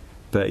heavy,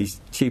 but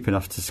he's cheap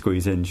enough to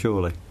squeeze in,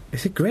 surely.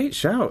 It's a great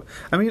shout.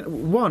 I mean,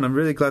 I'm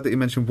really glad that you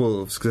mentioned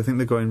Wolves, because I think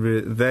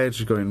they're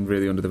just going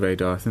really under the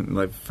radar. I think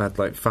they've had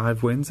like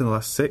 5 wins in the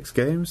last 6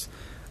 games.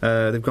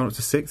 They've gone up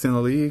to 6th in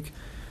the league.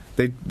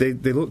 They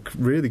look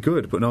really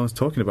good, but no one's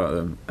talking about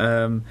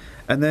them.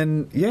 And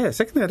then,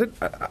 secondly,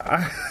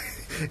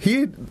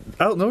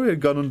 Ait-Nouri had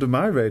gone under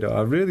my radar.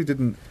 I really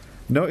didn't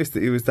notice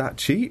that he was that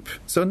cheap.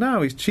 So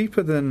now he's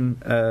cheaper than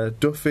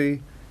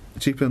Duffy,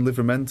 cheaper than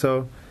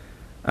Livramento,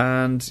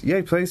 and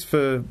he plays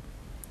for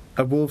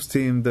a Wolves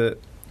team that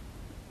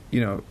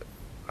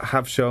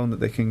have shown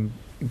that they can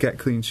get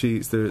clean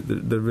sheets. They're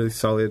really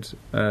solid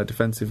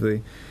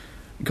defensively.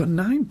 Got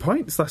 9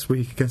 points last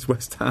week against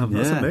West Ham.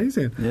 That's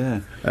amazing.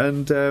 Yeah.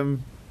 And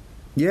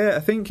I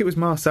think it was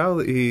Marcel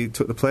that he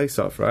took the place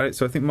off, right?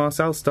 So I think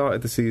Marcel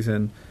started the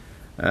season,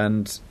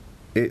 and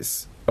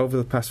it's over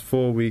the past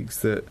 4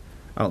 weeks that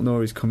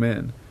Ait-Nouri's come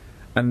in,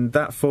 and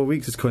that 4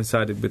 weeks has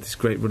coincided with this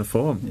great run of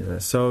form. Yeah.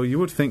 So you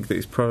would think that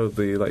he's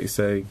probably, like you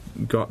say,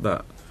 got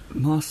that.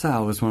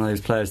 Marcel was one of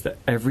those players that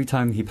every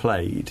time he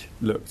played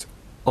looked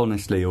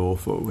honestly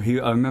awful.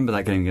 I remember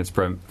that game against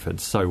Brentford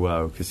so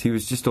well, because he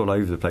was just all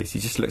over the place. He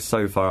just looked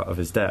so far out of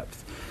his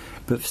depth,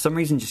 but for some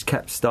reason just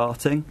kept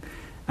starting.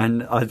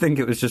 And I think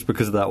it was just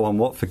because of that one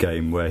Watford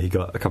game where he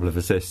got a couple of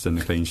assists and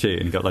a clean sheet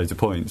and he got loads of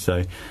points.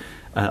 So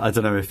I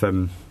don't know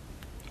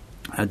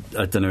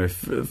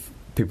if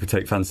people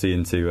take fancy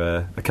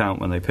into account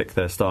when they pick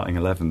their starting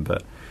 11,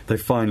 but they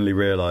finally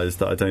realised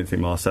that I don't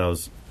think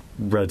Marcel's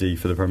ready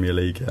for the Premier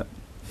League yet.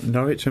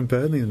 Norwich and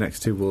Burnley the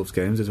next 2 Wolves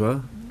games as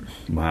well.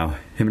 Wow.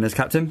 Him as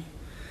captain?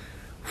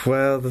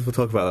 Well, we'll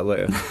talk about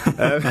that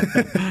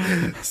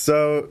later.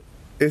 So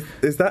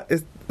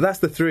that's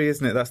the 3,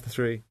 isn't it? That's the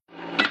 3.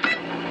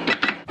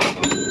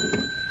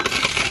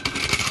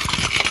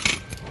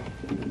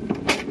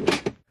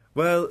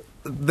 Well,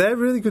 they're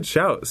really good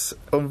shouts.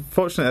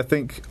 Unfortunately, I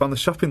think on the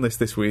shopping list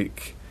this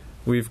week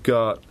we've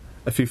got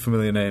a few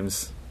familiar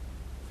names.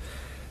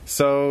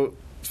 So,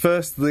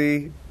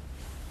 firstly,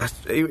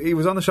 he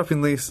was on the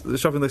shopping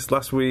list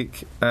last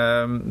week,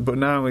 but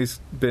now he's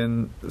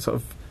been sort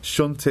of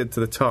shunted to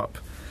the top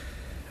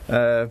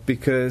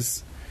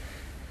because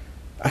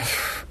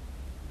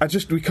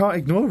we can't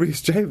ignore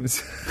Reece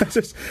James.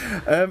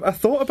 I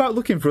thought about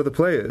looking for other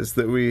players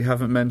that we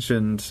haven't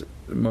mentioned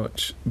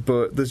much,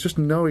 but there's just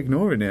no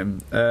ignoring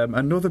him.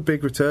 Another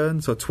big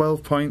return, so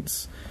 12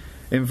 points.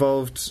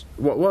 Involved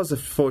what was a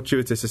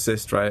fortuitous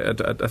assist, right?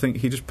 I think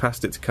he just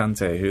passed it to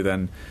Kante, who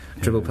then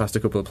dribbled past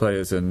a couple of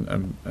players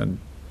and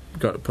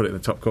got to put it in the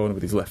top corner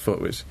with his left foot,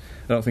 which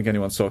I don't think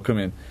anyone saw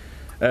coming.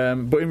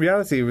 But in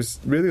reality, he was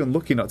really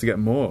unlucky not to get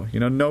more.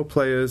 No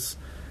players,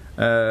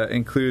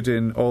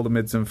 including all the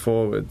mids and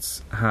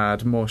forwards,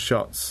 had more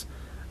shots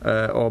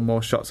or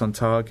more shots on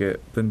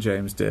target than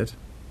James did.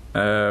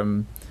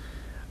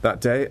 that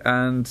day,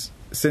 and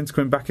since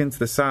coming back into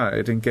the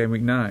side in game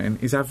week 9,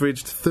 he's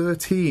averaged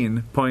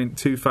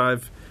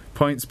 13.25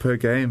 points per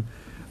game,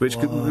 which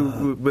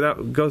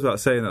goes without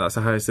saying that that's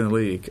the highest in the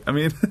league. I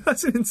mean,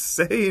 that's an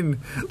insane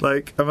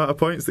amount of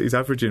points that he's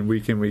averaging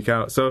week in, week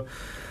out. So,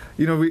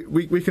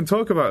 we can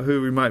talk about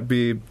who we might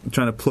be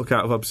trying to pluck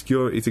out of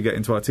obscurity to get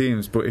into our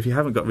teams, but if you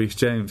haven't got Reece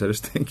James, I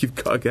just think you've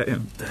got to get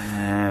him.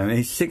 Damn,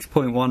 he's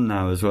 6.1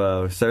 now as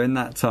well. So in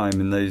that time,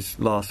 in those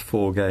last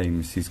 4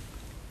 games, he's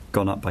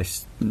gone up by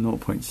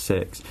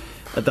 0.6.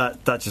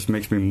 That just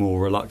makes me more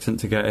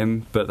reluctant to get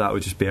him, but that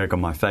would just be egg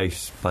on my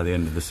face by the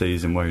end of the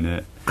season, won't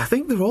it? I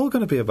think they're all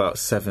going to be about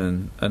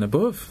 7 and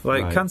above.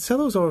 Right.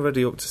 Cancelo's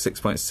already up to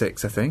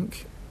 6.6, I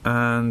think,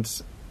 and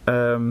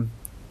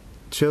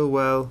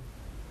Chilwell,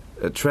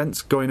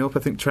 Trent's going up. I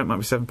think Trent might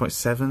be 7.7,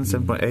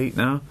 7.8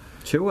 now.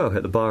 Chilwell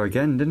hit the bar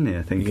again, didn't he?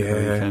 I think.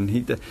 Yeah.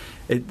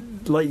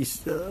 Like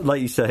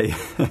you say,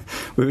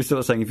 we were sort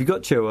of saying, if you've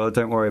got Chilwell,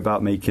 don't worry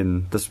about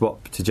making the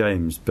swap to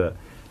James, but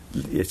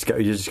you're just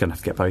going to have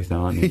to get both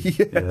now, aren't you?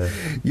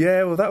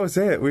 Yeah, well, that was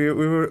it. We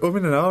were umming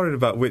and ahhing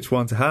about which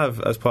one to have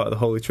as part of the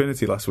Holy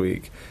Trinity last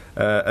week,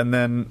 and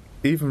then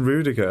even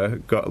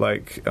Rudiger got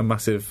a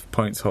massive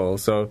points haul,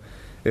 so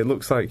it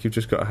looks like you've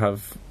just got to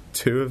have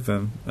 2 of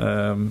them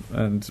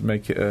and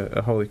make it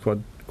a holy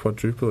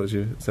quadruple, as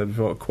you said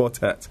before, a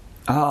quartet.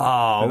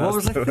 Oh, what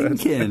was I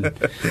thinking?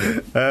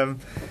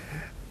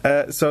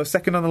 So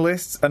second on the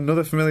list,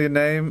 another familiar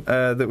name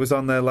that was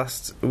on there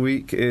last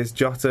week is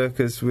Jota,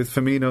 because with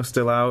Firmino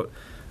still out,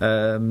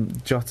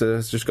 Jota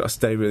has just got to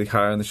stay really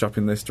high on the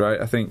shopping list,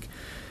 right?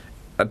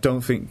 I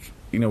don't think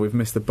we've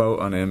missed the boat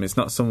on him. It's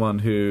not someone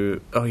who,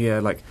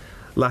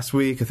 last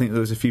week, I think there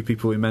was a few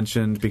people we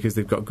mentioned because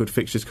they've got good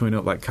fixtures coming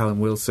up, like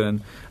Callum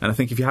Wilson. And I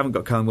think if you haven't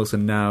got Callum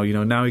Wilson now,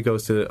 now he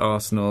goes to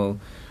Arsenal,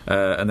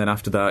 and then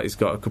after that he's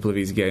got a couple of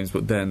easy games,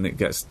 but then it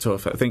gets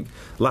tough. I think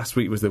last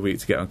week was the week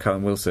to get on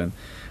Callum Wilson.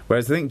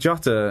 Whereas I think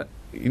Jota,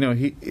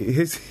 he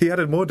had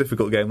a more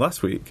difficult game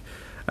last week.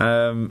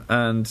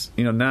 And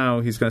now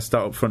he's going to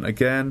start up front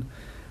again.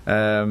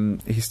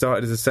 He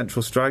started as a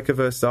central striker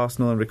versus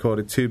Arsenal and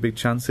recorded 2 big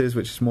chances,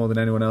 which is more than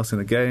anyone else in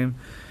the game.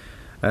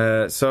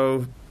 I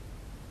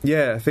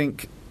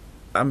think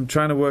I'm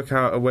trying to work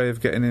out a way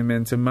of getting him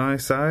into my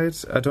side.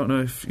 I don't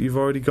know if you've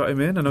already got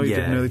him in. I know you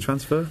did an early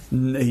transfer.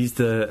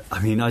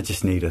 I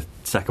just need a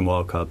second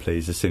wild card,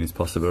 please, as soon as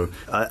possible.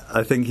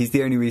 I think he's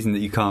the only reason that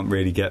you can't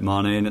really get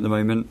Mane in at the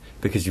moment,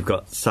 because you've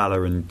got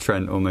Salah and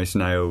Trent almost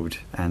nailed,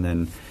 and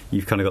then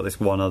you've kind of got this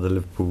one other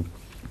Liverpool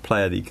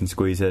player that you can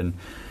squeeze in.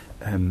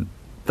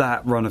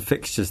 That run of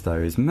fixtures, though,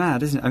 is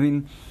mad, isn't it? I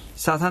mean,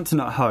 Southampton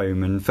at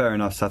home, and fair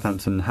enough,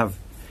 Southampton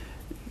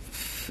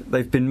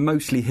they've been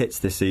mostly hits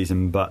this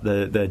season, but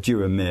they're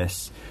due a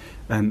miss.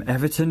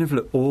 Everton have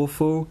looked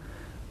awful.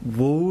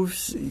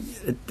 Wolves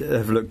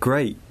have looked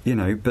great,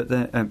 but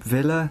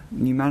Villa,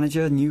 new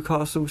manager,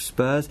 Newcastle,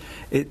 Spurs.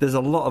 There's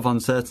a lot of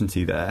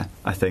uncertainty there,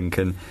 I think.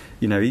 And,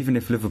 even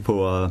if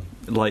Liverpool are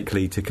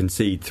likely to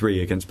concede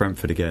 3 against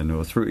Brentford again,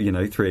 or 3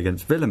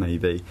 against Villa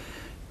maybe,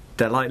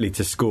 they're likely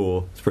to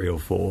score 3 or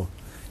 4.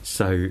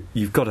 So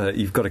you've got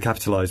to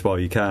capitalise while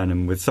you can,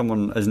 and with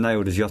someone as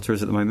nailed as Jota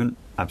is at the moment,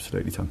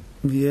 absolutely Tom.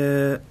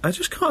 Yeah, I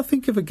just can't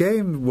think of a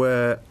game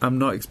where I'm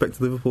not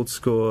expecting Liverpool to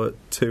score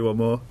 2 or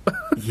more.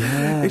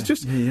 Yeah, it's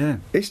just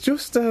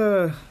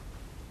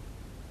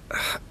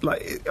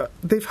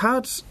they've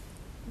had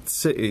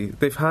City,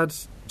 they've had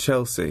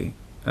Chelsea,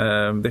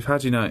 they've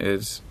had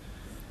United.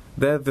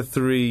 They're the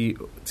 3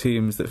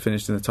 teams that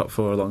finished in the top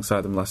 4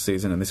 alongside them last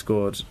season, and they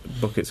scored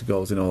buckets of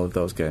goals in all of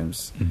those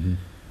games. Mm-hmm.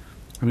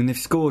 I mean, they've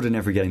scored in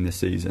every game this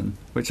season,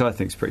 which I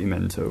think is pretty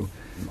mental.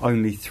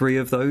 Only 4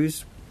 of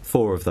those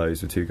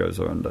were 2 goals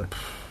or under.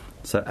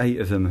 So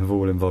 8 of them have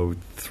all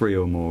involved 3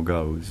 or more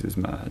goals. Is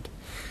mad.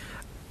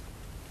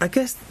 I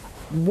guess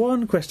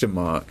one question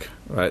mark,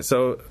 right?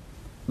 So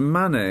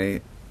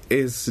Mane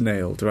is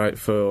nailed, right,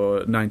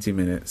 for 90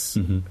 minutes.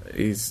 Mm-hmm.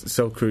 He's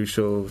so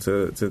crucial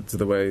to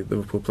the way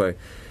Liverpool play.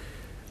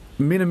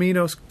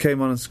 Minamino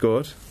came on and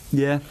scored.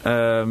 Yeah.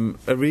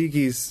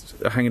 Origi's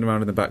hanging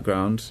around in the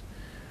background.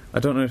 I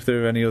don't know if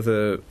there are any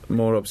other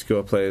more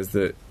obscure players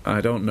that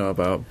I don't know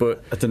about,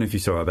 but I don't know if you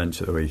saw our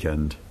bench at the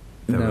weekend.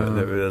 There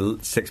were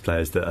 6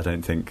 players that I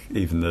don't think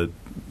even the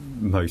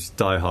most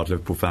diehard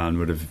Liverpool fan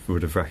would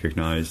have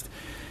recognised.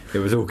 It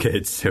was all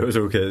kids.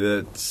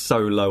 They're so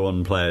low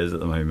on players at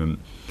the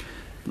moment.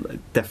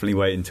 Definitely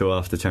wait until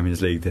after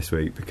Champions League this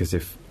week, because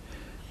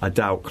I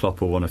doubt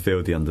Klopp will want to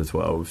field the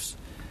under-12s.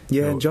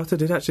 Yeah, and Jota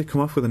did actually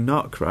come off with a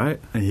knock, right?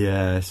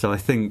 Yeah, so I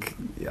think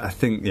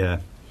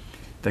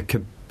they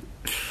could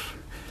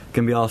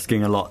be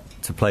asking a lot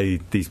to play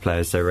these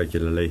players so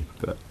regularly,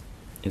 but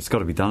it's got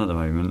to be done at the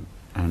moment,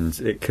 and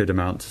it could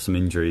amount to some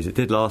injuries. It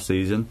did last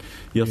season.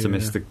 Jota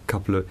missed he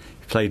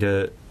played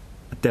a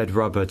dead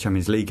rubber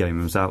Champions League game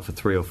and was out for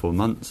 3 or 4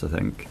 months, I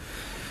think.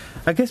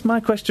 I guess my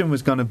question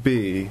was going to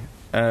be,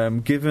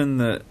 given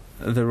that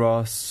there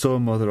are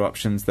some other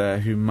options there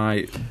who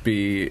might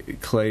be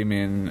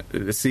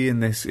seeing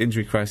this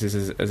injury crisis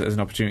as an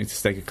opportunity to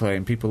stake a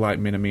claim. People like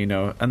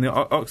Minamino and the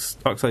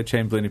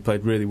Oxlade-Chamberlain, who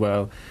played really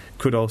well,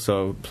 could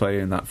also play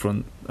in that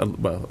front,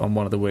 on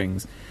one of the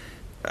wings.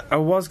 I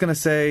was going to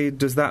say,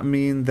 does that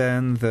mean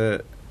then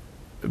that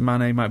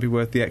Mane might be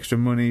worth the extra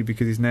money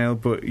because he's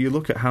nailed? But you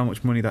look at how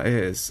much money that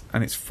is,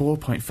 and it's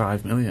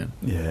 4.5 million.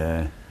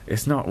 Yeah.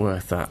 It's not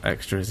worth that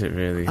extra, is it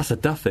really? That's a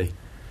duffy.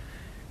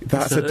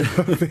 That's a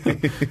duffy.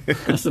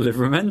 That's a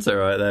Livramento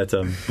right there,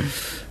 Tom.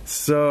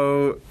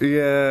 So,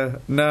 yeah,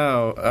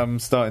 now I'm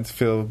starting to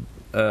feel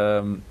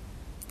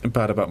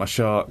bad about my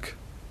Shark.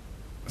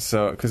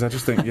 So, because I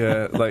just think,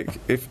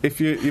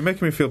 if you're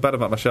making me feel bad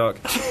about my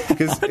Shark,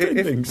 because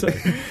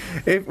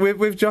if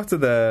with Jota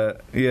there,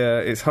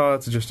 it's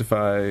hard to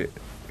justify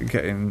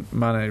getting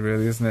Mane,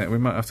 really, isn't it? We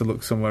might have to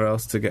look somewhere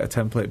else to get a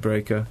template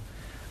breaker.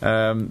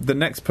 The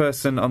next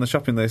person on the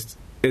shopping list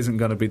isn't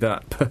going to be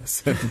that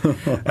person.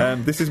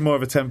 This is more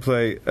of a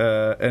template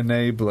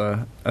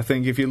enabler. I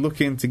think if you're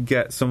looking to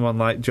get someone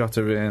like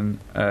Jota in,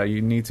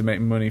 you need to make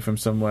money from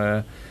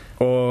somewhere,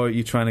 or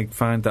you're trying to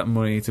find that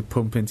money to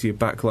pump into your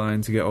back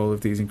line to get all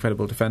of these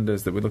incredible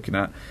defenders that we're looking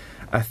at.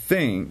 I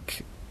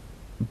think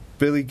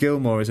Billy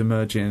Gilmour is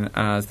emerging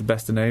as the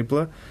best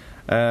enabler.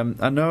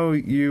 I know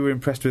you were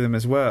impressed with him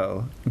as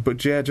well,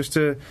 but yeah,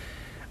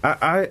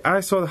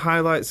 I saw the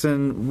highlights,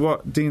 and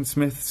what Dean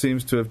Smith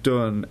seems to have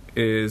done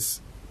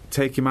is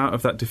take him out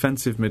of that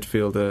defensive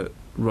midfielder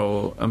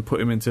role and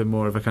put him into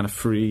more of a kind of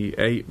free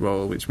 8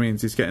 role, which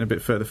means he's getting a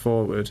bit further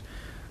forward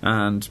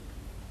and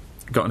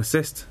got an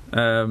assist.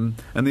 And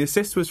the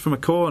assist was from a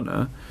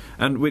corner,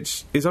 and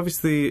which is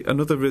obviously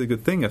another really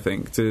good thing, I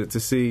think, to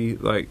see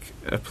like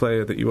a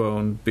player that you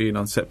own being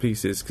on set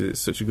pieces, because it's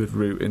such a good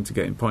route into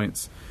getting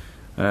points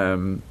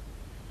in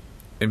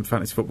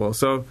fantasy football.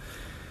 So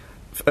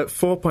at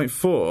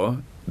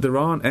 4.4, there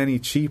aren't any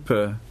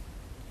cheaper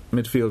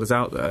midfielders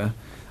out there,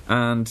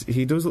 and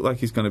he does look like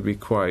he's going to be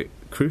quite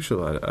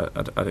crucial,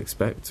 I'd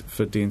expect,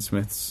 for Dean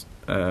Smith's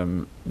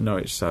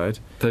Norwich side.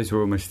 Those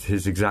were almost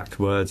his exact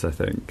words, I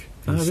think.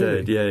 He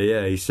said,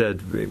 really? he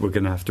said we're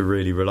going to have to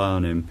really rely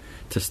on him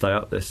to stay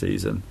up this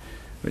season,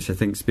 which I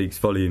think speaks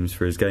volumes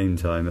for his game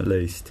time, at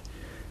least.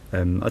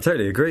 I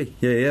totally agree.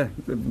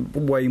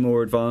 Way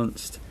more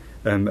advanced.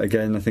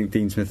 Again, I think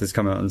Dean Smith has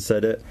come out and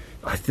said it.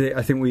 I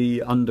think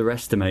we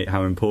underestimate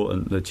how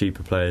important the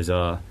cheaper players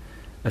are,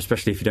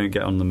 especially if you don't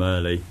get on them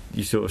early.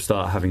 You sort of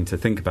start having to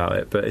think about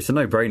it, but it's a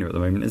no-brainer at the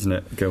moment, isn't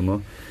it,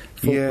 Gilmour?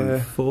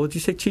 4.4, did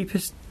you say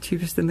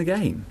cheapest in the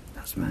game?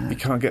 That's mad. You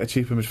can't get a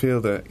cheaper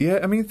midfielder. Yeah,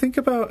 I mean, think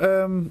about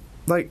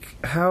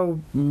how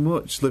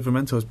much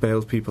Livramento has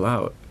bailed people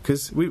out,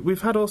 because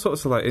we've had all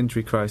sorts of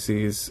injury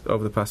crises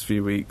over the past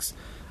few weeks.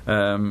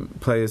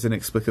 Players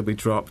inexplicably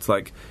dropped,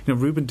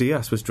 Ruben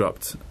Dias was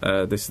dropped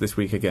this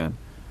week again.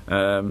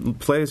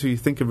 Players who you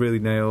think are really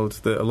nailed,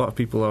 that a lot of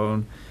people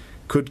own,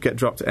 could get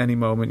dropped at any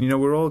moment.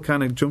 We're all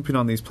kind of jumping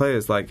on these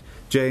players like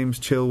James,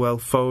 Chilwell,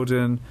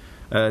 Foden,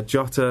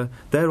 Jota.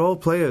 They're all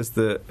players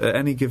that at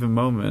any given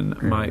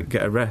moment might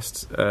get a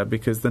rest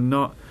because they're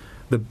not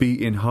the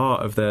beating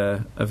heart of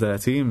their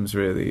teams,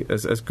 really,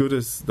 as good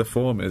as the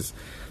form is.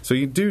 So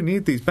you do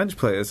need these bench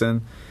players,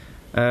 and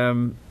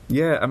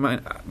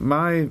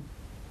my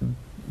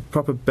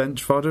proper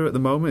bench fodder at the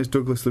moment is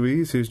Douglas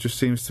Luiz, who just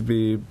seems to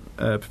be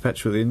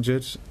perpetually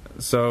injured.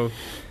 So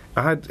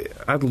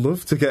I'd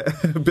love to get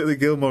Billy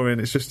Gilmour in.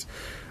 It's just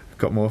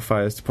got more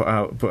fires to put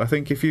out. But I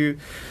think if you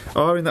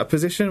are in that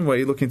position where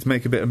you're looking to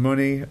make a bit of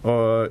money,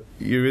 or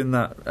you're in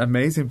that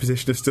amazing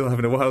position of still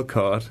having a wild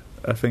card,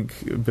 I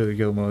think Billy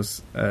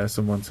Gilmour's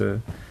someone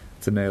to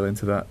nail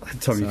into that.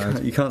 Tom,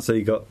 you can't say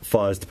you got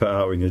fires to put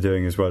out when you're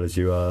doing as well as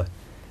you are.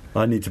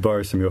 I need to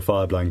borrow some of your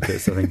fire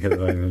blankets, I think, at the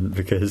moment,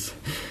 because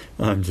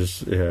I'm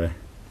just, my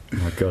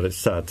God, it's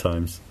sad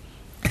times.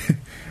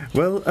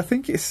 Well, I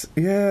think it's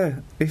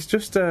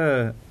just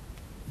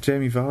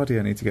Jamie Vardy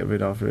I need to get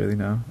rid of, really,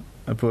 now.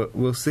 But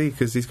we'll see,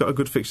 because he's got a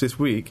good fixture this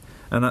week,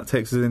 and that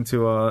takes us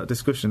into our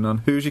discussion on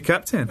who's your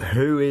captain.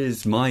 Who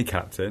is my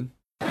captain?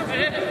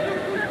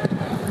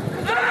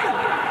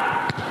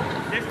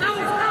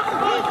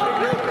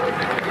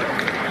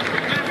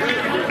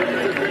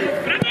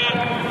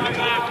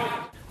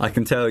 I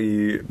can tell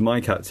you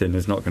my captain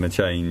is not going to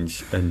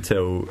change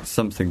until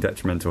something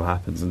detrimental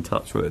happens, and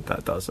touch wood,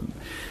 that doesn't.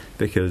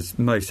 Because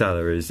Mo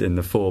Salah is in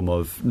the form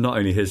of not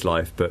only his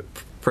life, but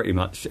pretty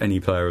much any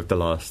player of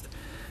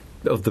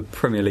the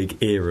Premier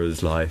League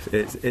era's life.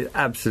 It's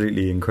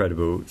absolutely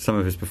incredible, some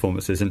of his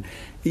performances, and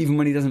even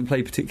when he doesn't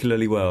play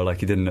particularly well, like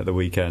he didn't at the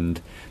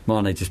weekend,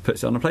 Mane just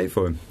puts it on a plate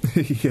for him.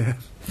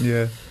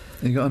 Yeah.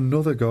 He got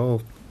another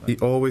goal. He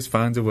always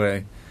finds a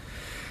way.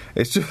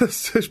 It's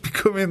just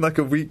becoming like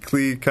a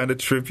weekly kind of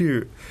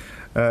tribute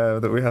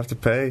that we have to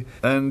pay.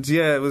 And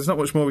there's not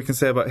much more we can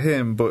say about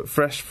him, but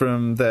fresh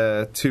from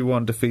their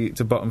 2-1 defeat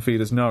to bottom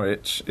feeders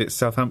Norwich, it's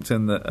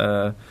Southampton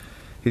that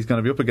he's going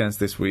to be up against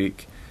this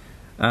week.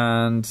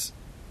 And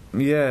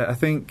I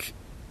think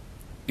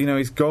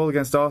his goal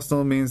against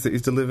Arsenal means that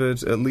he's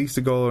delivered at least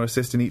a goal or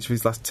assist in each of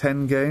his last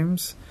 10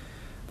 games.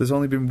 There's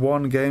only been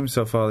one game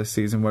so far this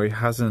season where he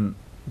hasn't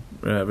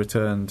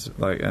returned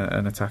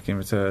an attacking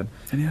return,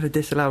 and he had a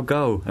disallowed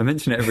goal. I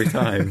mention it every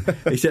time.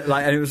 He said,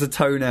 and it was a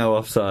toenail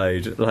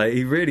offside.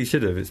 He really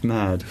should have. It's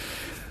mad.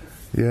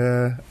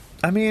 Yeah,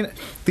 I mean,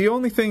 the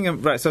only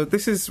thing, right? So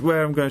this is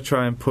where I'm going to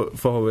try and put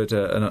forward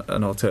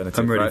an alternative.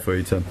 I'm ready right? for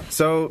you, Tim.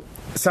 So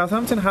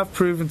Southampton have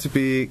proven to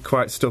be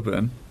quite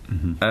stubborn.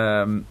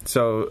 Mm-hmm.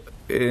 So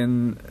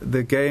in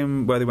the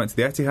game where they went to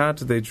the Etihad,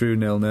 they drew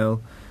 0-0.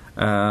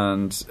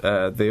 And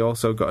they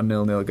also got a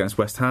 0-0 against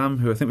West Ham,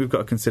 who I think we've got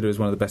to consider as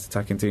one of the best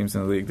attacking teams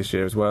in the league this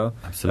year as well.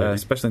 Absolutely.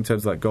 Especially in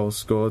terms of goals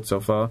scored so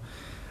far.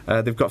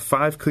 They've got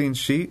 5 clean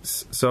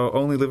sheets, so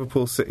only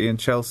Liverpool, City and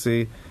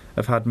Chelsea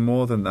have had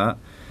more than that.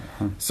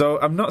 Uh-huh. So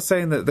I'm not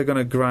saying that they're going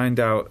to grind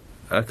out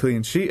a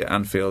clean sheet at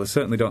Anfield. I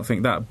certainly don't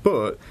think that.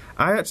 But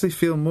I actually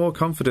feel more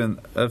confident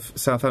of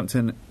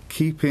Southampton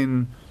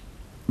keeping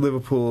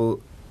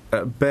Liverpool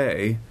at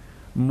bay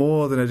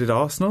more than I did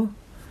Arsenal.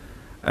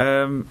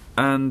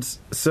 And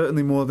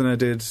certainly more than I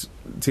did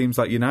teams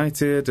like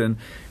United, and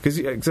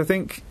because I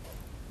think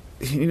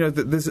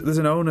there's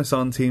an onus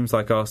on teams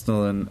like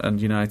Arsenal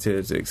and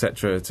United,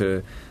 etc.,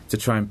 to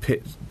try and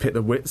pit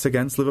the wits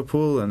against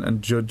Liverpool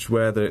and judge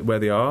where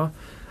they are,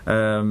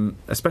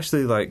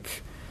 especially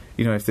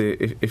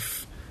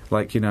if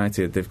like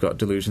United they've got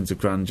delusions of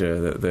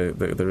grandeur that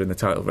they're in the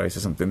title race or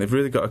something. They've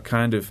really got to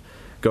kind of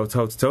go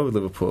toe to toe with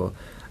Liverpool,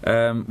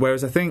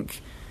 whereas I think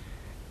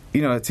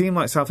a team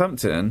like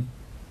Southampton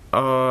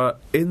are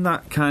in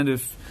that kind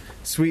of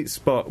sweet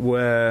spot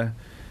where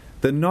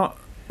they're not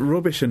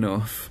rubbish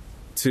enough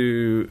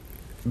to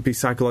be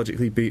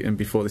psychologically beaten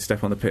before they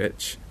step on the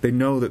pitch. They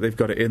know that they've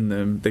got it in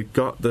them. They've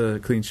got the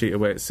clean sheet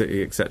away at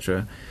City,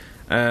 etc.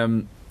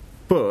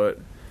 But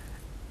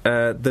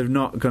they're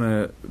not going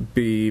to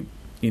be,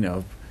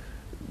 they're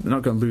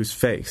not going to lose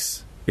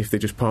face if they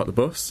just park the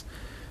bus.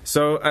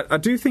 So I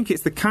do think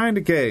it's the kind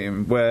of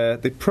game where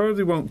they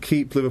probably won't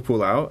keep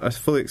Liverpool out. I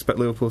fully expect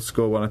Liverpool to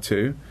score 1 or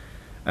 2.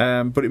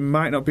 But it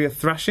might not be a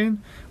thrashing,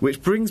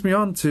 which brings me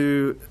on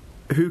to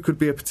who could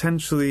be a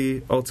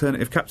potentially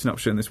alternative captain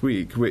option this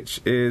week, which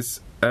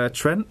is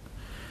Trent.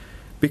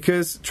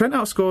 Because Trent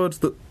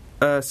outscored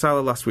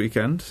Salah last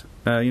weekend.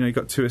 He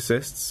got 2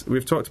 assists.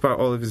 We've talked about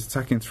all of his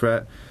attacking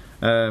threat.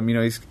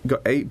 He's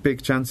got 8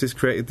 big chances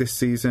created this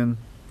season.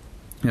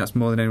 That's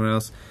more than anyone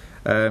else.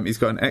 He's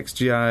got an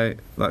XGI,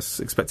 that's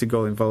expected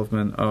goal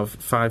involvement, of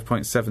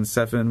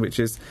 5.77, which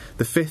is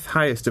the 5th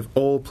highest of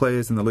all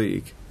players in the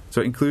league.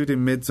 So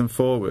including mids and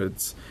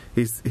forwards,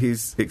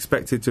 he's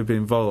expected to be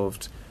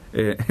involved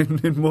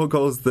in more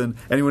goals than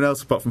anyone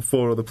else apart from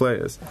 4 other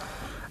players.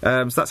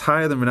 So that's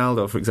higher than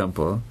Ronaldo, for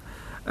example.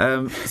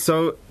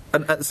 So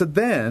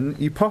then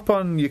you pop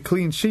on your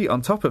clean sheet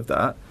on top of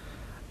that,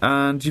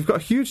 and you've got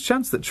a huge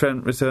chance that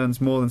Trent returns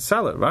more than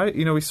Salah, right?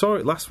 We saw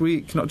it last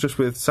week, not just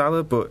with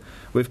Salah, but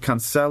with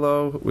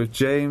Cancelo, with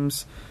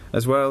James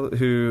as well,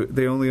 who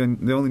they only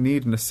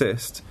need an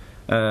assist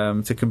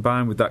to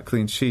combine with that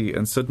clean sheet,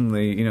 and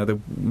suddenly they're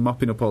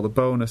mopping up all the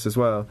bonus as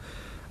well,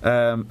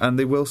 and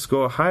they will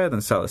score higher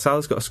than Salah.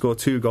 Salah's got to score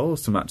 2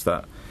 goals to match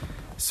that.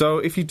 So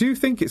if you do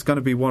think it's going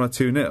to be 1 or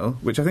 2-0,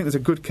 which I think there's a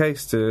good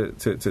case to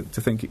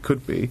think it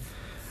could be,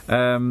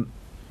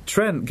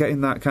 Trent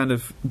getting that kind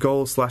of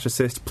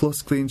goal/assist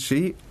plus clean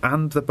sheet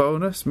and the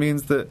bonus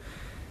means that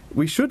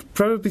we should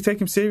probably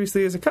take him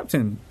seriously as a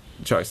captain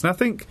choice. And I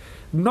think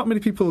not many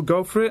people will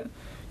go for it.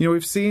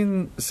 We've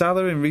seen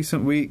Salah in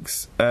recent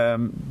weeks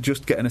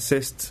just get an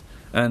assist,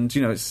 and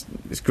it's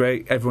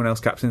great. Everyone else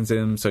captains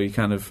him, so you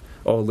kind of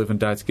all live and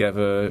die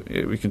together.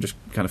 We can just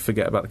kind of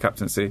forget about the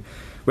captaincy.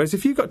 Whereas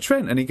if you've got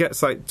Trent and he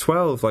gets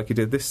 12 like he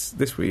did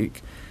this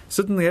week,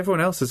 suddenly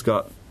everyone else has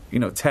got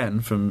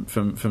 10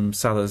 from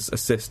Salah's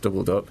assist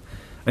doubled up,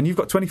 and you've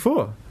got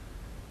 24.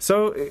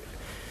 So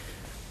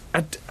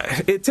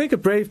it'd take a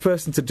brave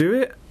person to do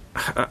it.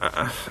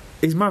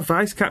 He's my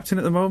vice captain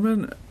at the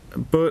moment,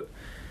 but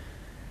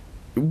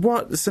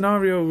what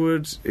scenario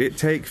would it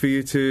take for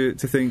you to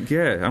think,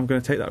 yeah, I'm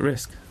going to take that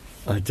risk?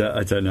 I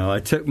don't know. I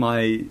took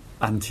my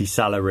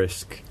anti-Salah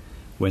risk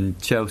when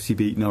Chelsea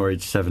beat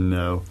Norwich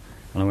 7-0,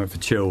 and I went for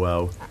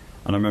Chilwell.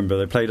 And I remember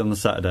they played on the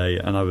Saturday,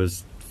 and I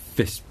was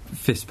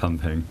fist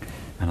pumping,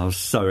 and I was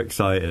so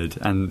excited.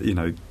 And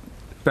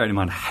bearing in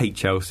mind I hate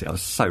Chelsea, I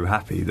was so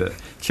happy that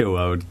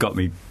Chilwell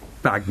had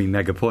bagged me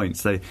mega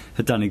points. They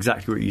had done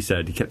exactly what you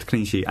said. He kept a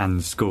clean sheet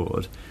and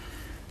scored.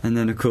 And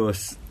then, of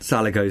course,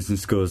 Salah goes and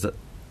scores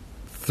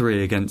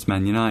 3 against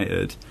Man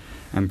United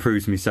and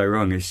proves me so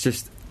wrong.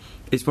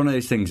 It's one of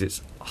those things,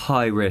 it's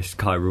high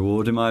risk, high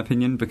reward, in my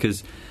opinion,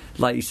 because,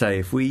 like you say,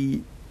 if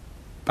we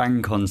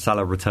bank on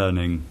Salah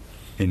returning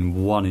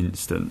in one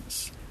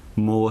instance,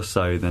 more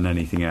so than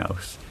anything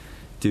else,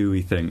 do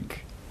we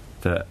think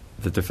that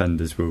the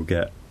defenders will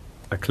get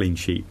a clean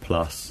sheet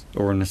plus,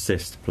 or an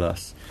assist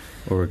plus,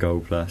 or a goal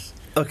plus?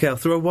 Okay, I'll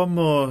throw one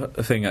more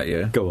thing at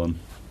you. Go on.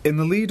 In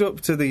the lead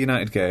up to the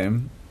United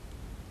game,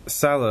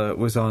 Salah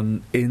was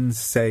on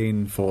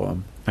insane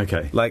form.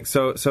 Okay. Like,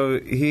 so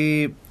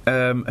he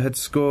had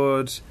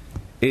scored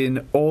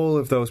in all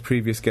of those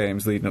previous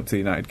games leading up to the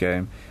United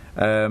game.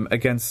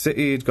 Against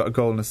City, he'd got a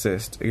goal and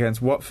assist.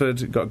 Against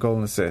Watford, got a goal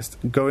and assist.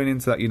 Going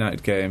into that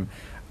United game,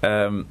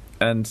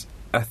 and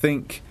I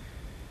think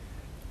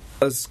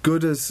as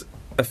good as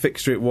a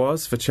fixture it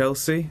was for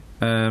Chelsea,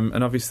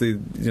 and obviously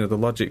the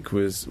logic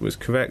was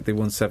correct. They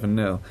won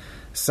 7-0.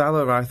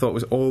 Salah, I thought,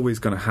 was always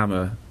going to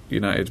hammer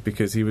United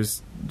because he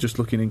was just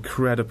looking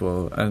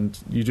incredible, and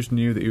you just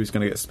knew that he was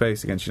going to get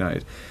space against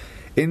United.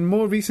 In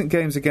more recent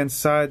games against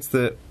sides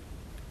that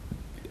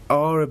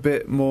are a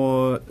bit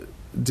more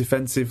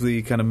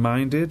defensively kind of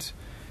minded,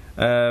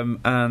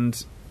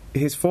 and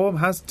his form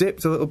has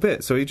dipped a little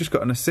bit. So he just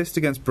got an assist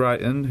against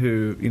Brighton,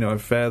 who are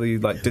fairly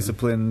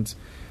disciplined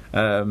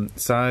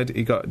side.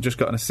 He just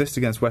got an assist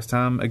against West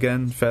Ham,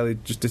 again fairly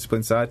just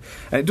disciplined side.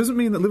 And it doesn't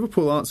mean that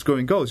Liverpool aren't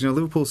scoring goals.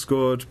 Liverpool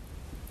scored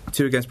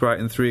 2 against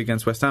Brighton, 3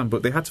 against West Ham,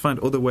 but they had to find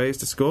other ways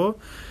to score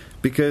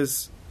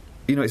because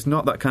it's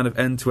not that kind of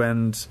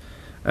end-to-end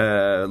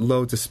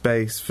loads of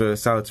space for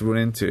Salah to run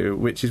into,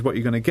 which is what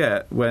you're going to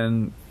get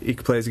when he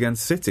plays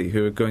against City,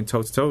 who are going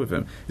toe-to-toe with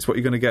him. It's what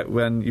you're going to get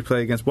when you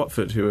play against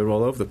Watford, who are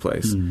all over the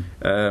place.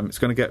 It's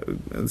going to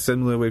get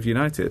similar with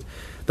United.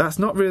 That's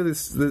not really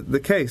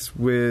the case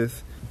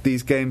with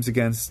these games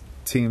against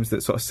teams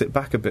that sort of sit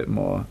back a bit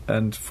more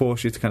and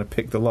force you to kind of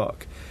pick the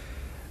lock.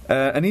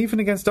 And even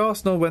against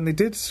Arsenal, when they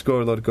did score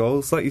a lot of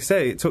goals, like you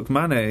say, it took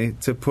Mane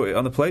to put it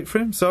on the plate for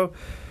him. So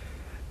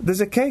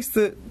there's a case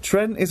that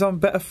Trent is on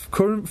better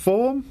current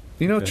form.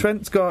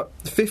 Trent's got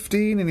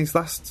 15 in his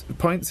last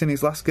points in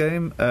his last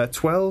game,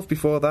 12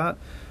 before that.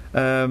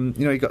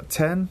 He got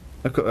 10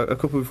 a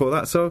couple before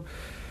that. So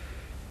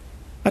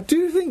I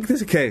do think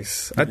there's a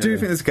case.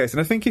 And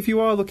I think if you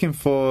are looking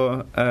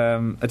for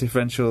a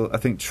differential, I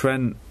think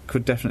Trent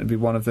could definitely be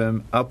one of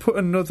them. I'll put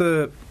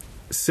another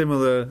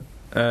similar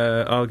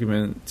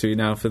argument to you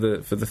now for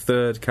the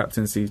third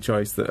captaincy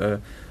choice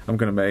that I'm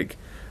going to make,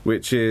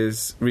 which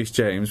is Reece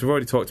James. We've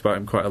already talked about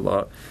him quite a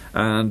lot,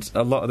 and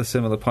a lot of the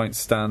similar points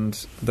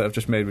stand that I've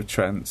just made with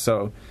Trent,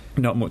 so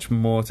not much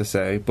more to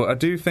say. But I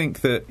do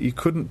think that you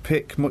couldn't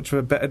pick much of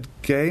a better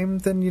game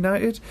than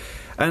United.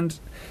 And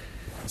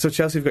so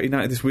Chelsea have got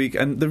United this week,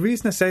 and the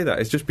reason I say that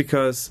is just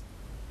because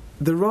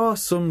there are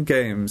some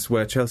games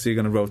where Chelsea are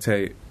going to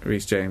rotate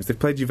Reece James. They've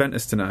played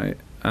Juventus tonight,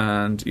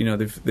 and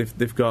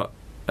they've got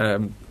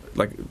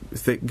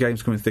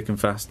games coming thick and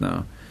fast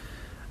now,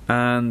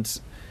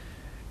 and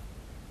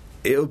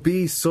it'll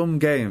be some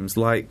games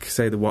like,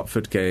 say, the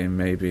Watford game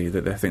maybe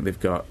that I think they've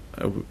got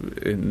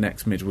in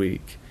next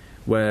midweek,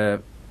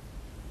 where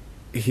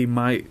he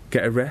might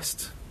get a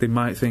rest. They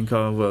might think,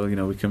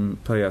 we can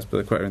play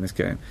Azpilicueta in this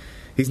game.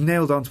 He's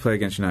nailed on to play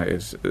against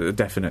United,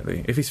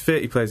 definitely. If he's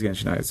fit, he plays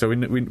against United, so we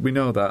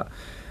know that.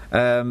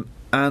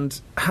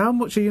 And how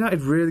much are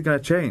United really going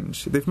to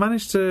change? They've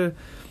managed to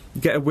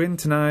get a win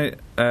tonight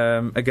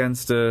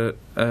against an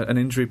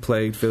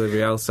injury-plagued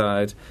Villarreal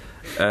side,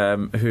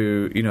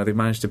 who they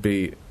managed to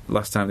beat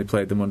last time they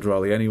played them under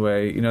Oli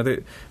anyway.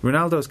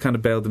 Ronaldo's kind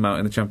of bailed them out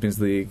in the Champions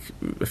League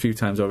a few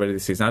times already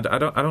this season. I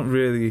don't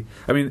really.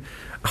 I mean,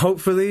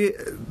 hopefully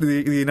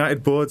the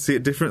United board see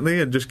it differently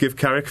and just give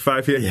Carrick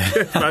 5-year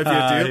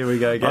deal. Here we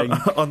go again.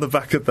 On the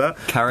back of that.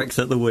 Carrick's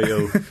at the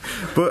wheel.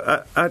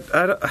 But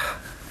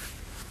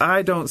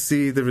I don't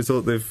see the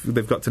result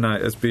they've got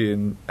tonight as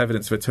being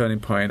evidence of a turning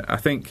point. I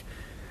think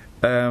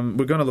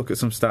we're going to look at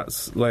some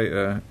stats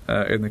later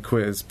in the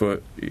quiz,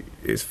 but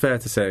it's fair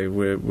to say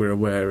we're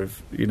aware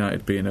of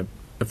United being a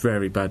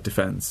very bad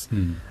defence,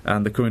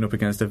 and they're coming up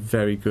against a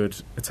very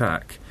good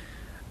attack.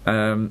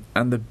 And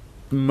the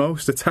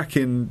most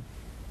attacking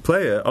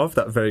player of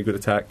that very good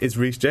attack is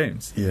Reece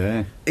James.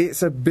 Yeah,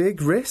 it's a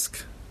big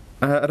risk.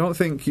 I don't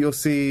think you'll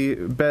see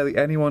barely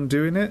anyone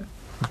doing it,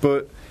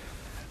 but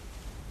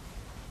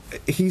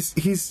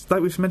he's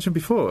like we've mentioned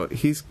before,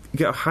 he's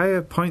got a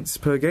higher points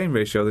per game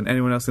ratio than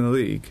anyone else in the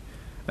league.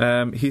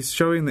 He's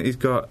showing that he's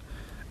got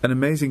an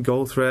amazing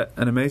goal threat,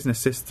 an amazing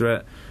assist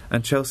threat,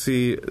 and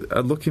Chelsea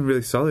are looking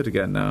really solid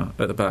again now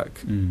at the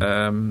back.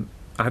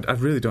 I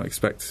really don't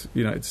expect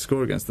United to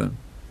score against them.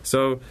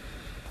 So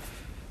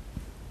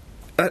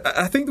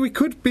I think we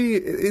could be.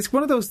 It's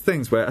one of those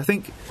things where I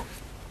think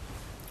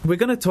we're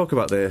going to talk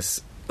about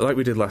this like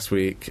we did last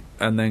week,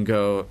 and then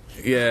go,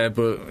 yeah,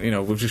 but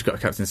we've just got a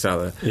captain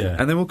Salah,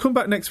 and then we'll come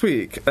back next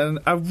week, and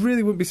I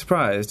really wouldn't be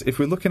surprised if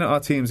we're looking at our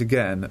teams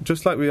again,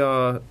 just like we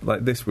are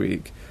like this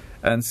week,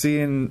 and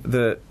seeing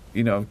that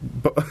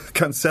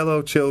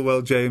Cancelo,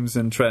 Chilwell, James,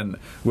 and Trent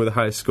were the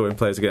highest scoring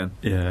players again.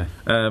 Yeah,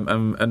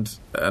 and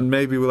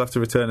maybe we'll have to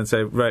return and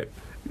say, right,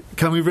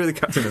 can we really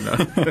captain him now?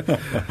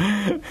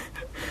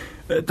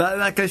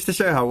 That goes to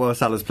show how well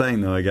Salah's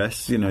playing, though. I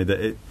guess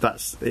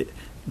that's it.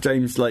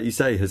 James, like you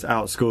say, has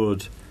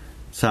outscored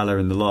Salah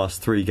in the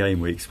last 3 game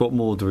weeks. What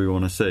more do we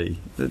want to see?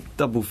 The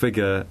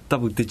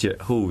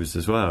double-digit hauls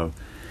as well,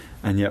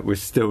 and yet we're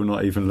still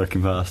not even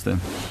looking past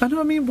him. I know.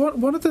 I mean,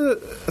 one of the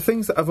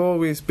things that I've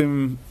always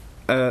been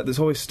that's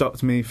always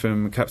stopped me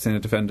from captaining a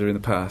defender in the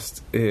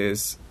past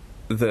is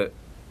that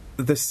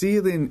the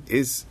ceiling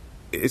is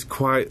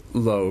quite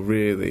low,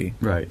 really,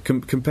 right?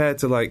 Compared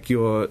to like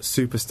your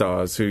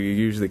superstars who you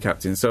usually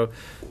captain. So,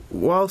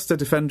 whilst a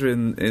defender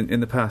in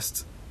the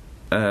past,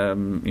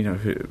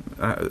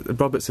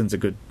 Robertson's a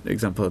good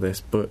example of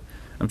this, but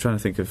I'm trying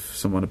to think of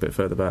someone a bit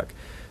further back.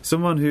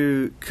 Someone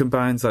who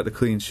combines like the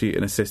clean sheet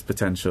and assist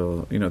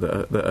potential,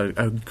 that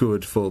a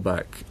good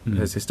fullback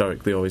has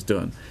historically always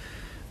done.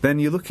 Then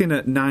you're looking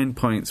at 9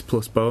 points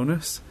plus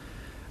bonus.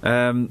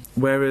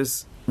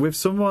 Whereas with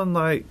someone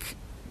like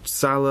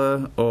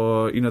Salah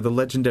or, the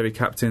legendary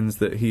captains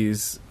that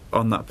he's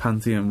on that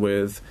pantheon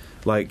with,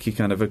 like your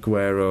kind of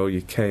Aguero,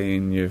 your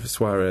Kane, your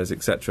Suarez,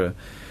 etc.,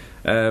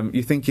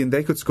 you're thinking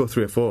they could score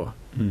 3 or 4.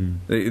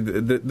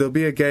 There'll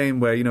be a game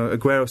where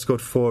Aguero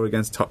scored 4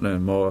 against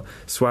Tottenham, or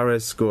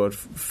Suarez scored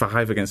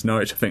 5 against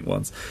Norwich, I think,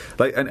 once.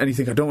 And you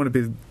think, I don't want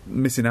to be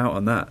missing out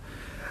on that.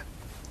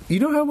 You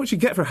know how much you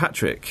get for a hat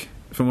trick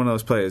from one of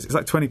those players? It's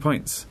like 20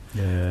 points.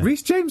 Yeah.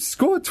 Reece James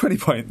scored 20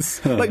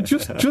 points, like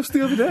just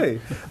the other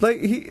day. Like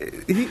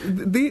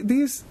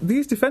these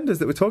defenders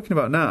that we're talking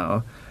about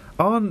now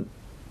aren't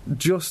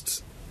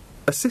just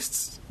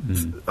assists,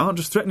 aren't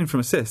just threatening from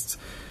assists.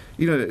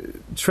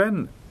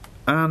 Trent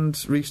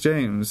and Reece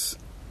James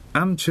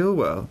and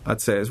Chilwell,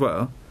 I'd say as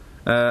well,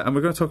 and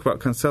we're going to talk about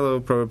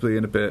Cancelo probably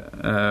in a bit.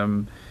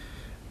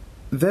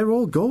 They're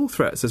all goal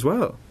threats as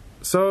well.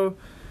 So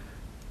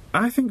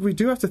I think we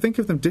do have to think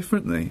of them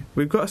differently.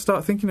 We've got to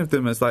start thinking of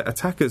them as like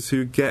attackers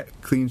who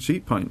get clean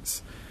sheet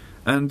points.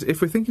 And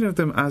if we're thinking of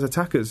them as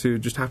attackers who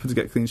just happen to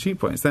get clean sheet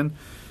points, then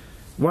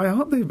why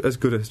aren't they as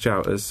good a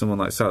shout as someone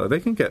like Salah?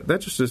 They're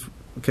just as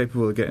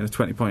capable of getting a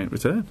 20-point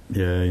return.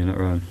 Yeah, you're not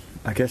wrong.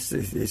 I guess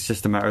it's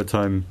just a matter of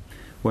time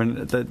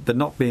when they're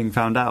not being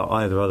found out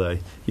either, are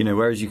they?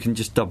 Whereas you can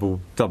just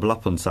double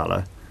up on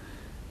Salah,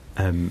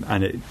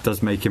 and it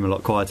does make him a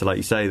lot quieter. Like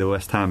you say, the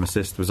West Ham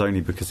assist was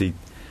only because he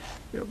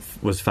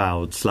was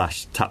fouled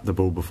 / tapped the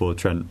ball before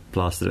Trent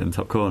blasted it in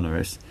top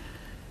corner.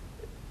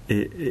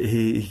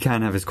 He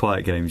can have his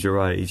quiet games, you're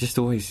right. He just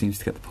always seems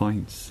to get the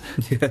points.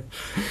 yeah,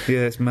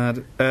 it's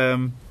mad.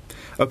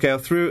 Okay, I'll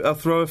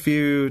throw a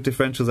few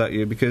differentials at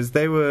you, because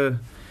that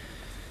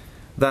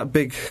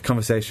big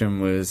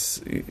conversation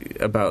was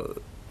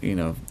about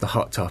the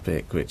hot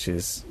topic, which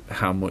is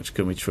how much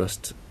can we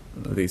trust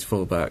these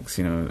fullbacks,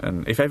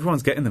 and if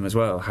everyone's getting them as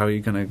well, how are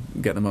you going to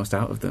get the most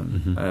out of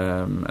them?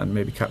 And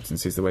maybe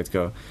captaincy is the way to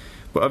go.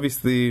 But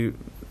obviously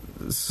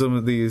some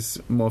of these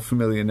more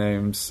familiar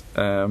names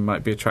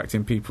might be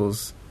attracting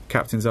people's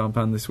captain's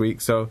armband this week.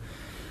 So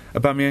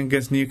Aubameyang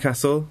against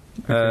Newcastle,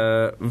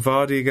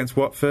 Vardy against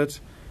Watford,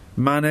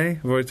 Mane,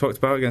 we've already talked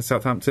about, against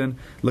Southampton,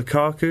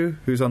 Lukaku,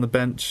 who's on the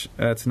bench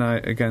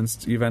tonight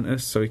against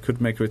Juventus, so he could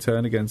make a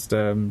return against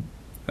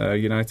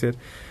United,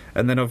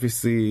 and then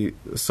obviously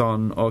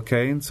Son or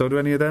Kane. So do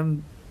any of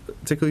them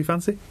tickle your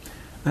fancy?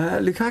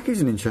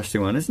 Lukaku's an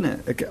interesting one,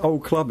 isn't it?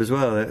 Old club as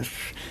well.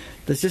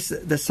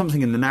 There's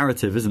something in the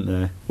narrative, isn't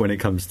there, when it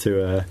comes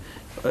to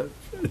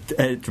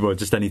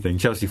just anything.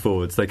 Chelsea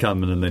forwards, they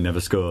come and then they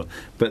never score.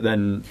 But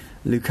then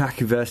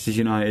Lukaku versus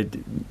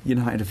United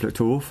have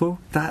looked awful.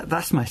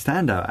 That's my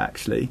standout,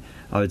 actually,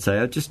 I would say.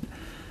 I just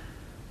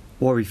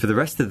worry for the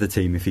rest of the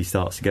team if he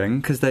starts again,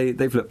 because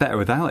they've looked better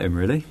without him,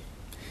 really.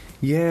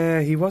 Yeah,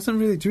 he wasn't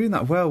really doing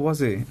that well, was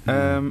he?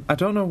 I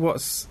don't know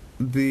what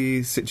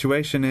the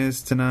situation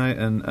is tonight,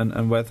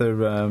 and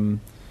whether...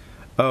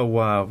 oh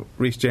wow,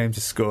 Reece James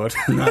has scored.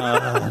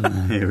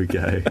 Here we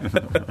go.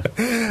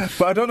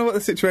 But I don't know what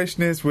the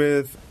situation is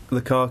with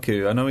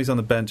Lukaku. I know he's on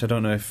the bench. I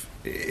don't know if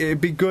it'd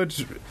be good.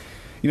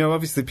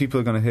 Obviously people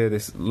are going to hear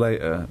this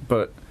later,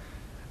 but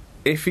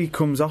if he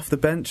comes off the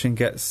bench and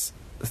gets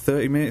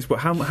 30 minutes, but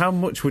how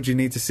much would you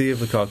need to see of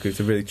Lukaku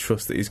to really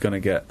trust that he's going to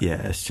get? Yeah,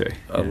 that's true.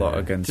 A lot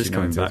against just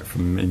United. Coming back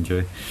from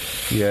injury.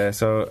 Yeah,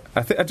 so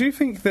I do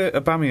think that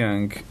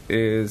Aubameyang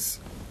is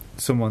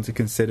someone to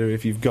consider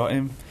if you've got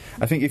him.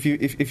 I think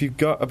if you've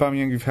got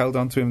Aubameyang, you've held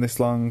on to him this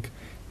long,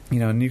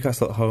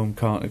 Newcastle at home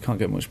can't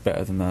get much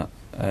better than that.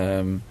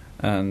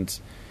 And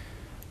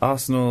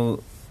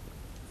Arsenal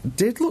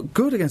did look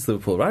good against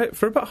Liverpool, right?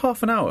 For about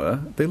half an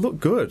hour, they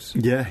looked good.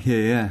 Yeah.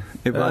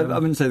 I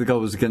wouldn't say the goal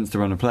was against the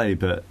run of play,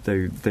 but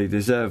they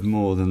deserve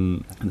more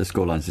than the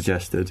scoreline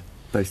suggested,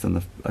 based on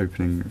the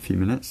opening few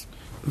minutes.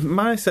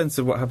 My sense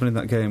of what happened in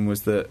that game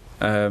was that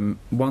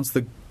once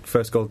the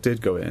first goal did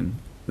go in,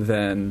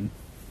 then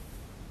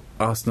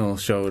Arsenal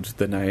showed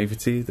the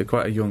naivety. They're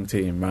quite a young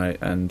team, right?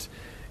 And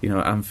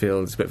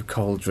Anfield is a bit of a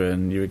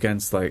cauldron. You're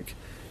against one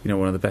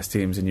of the best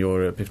teams in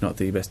Europe, if not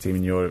the best team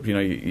in Europe.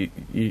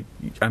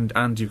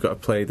 And you've got to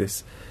play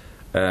this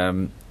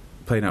playing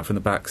out from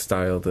the back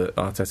style that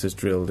Arteta's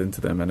drilled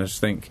into them. And I just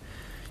think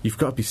you've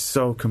got to be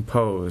so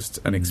composed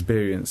and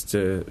experienced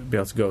to be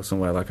able to go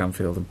somewhere like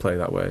Anfield and play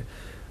that way.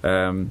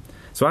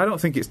 So I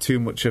don't think it's too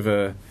much of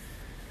a...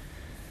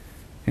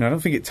 I don't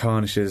think it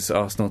tarnishes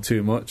Arsenal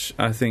too much.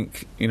 I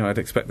think, I'd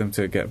expect them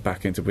to get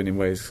back into winning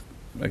ways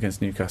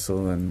against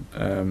Newcastle, and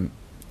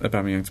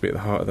Aubameyang to be at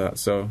the heart of that.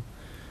 So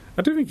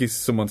I do think he's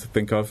someone to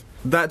think of.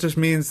 That just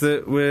means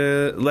that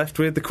we're left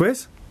with the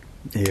quiz.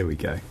 Here we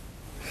go.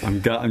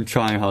 I'm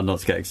trying hard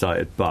not to get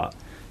excited, but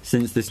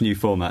since this new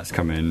format's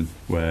come in,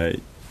 where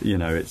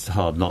it's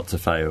hard not to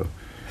fail.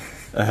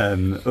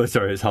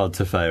 It's hard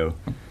to fail.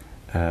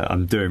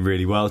 I'm doing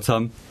really well,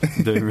 Tom.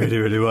 I'm doing really,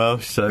 really well.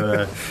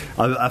 So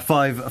a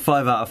 5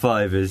 out of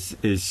 5 is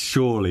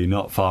surely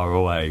not far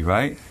away,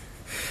 right?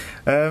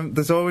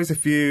 There's always a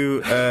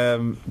few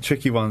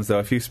tricky ones, though.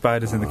 A few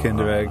spiders in the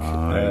Kinder Egg.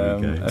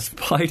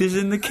 Spiders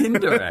in the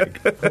Kinder Egg.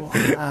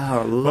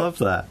 Wow, I love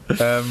that.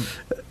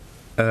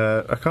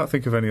 I can't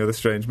think of any other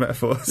strange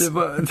metaphors. Is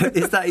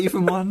that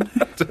even one?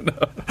 I don't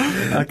know.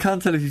 I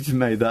can't tell if you just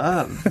made that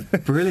up.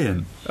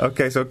 Brilliant.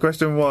 Okay, so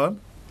question 1.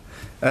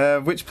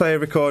 Which player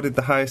recorded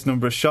the highest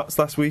number of shots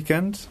last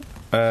weekend?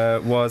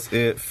 Was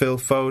it Phil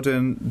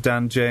Foden,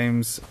 Dan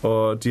James,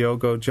 or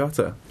Diogo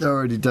Jota? I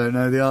already don't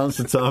know the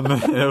answer, Tom.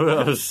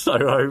 I was so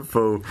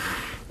hopeful.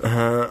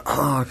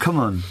 Come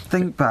on,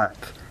 think back.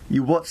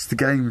 You watched the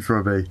games,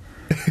 Robbie.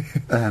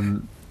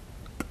 I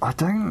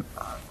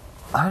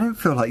don't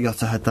feel like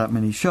Jota had that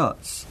many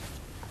shots.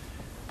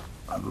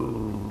 Go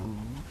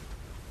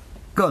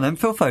on then,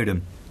 Phil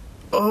Foden.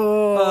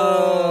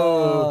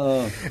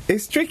 Oh.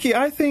 It's tricky.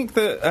 I think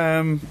that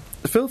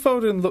Phil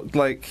Foden looked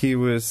like he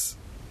was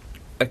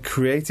a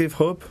creative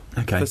hub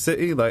for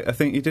City. Like, I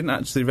think he didn't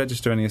actually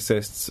register any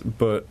assists,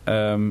 but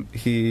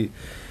he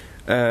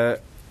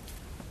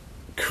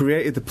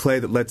created the play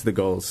that led to the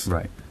goals.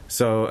 Right.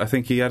 So I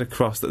think he had a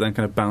cross that then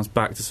kind of bounced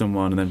back to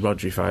someone, and then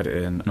Rodri fired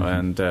it in,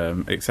 and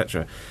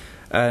etc.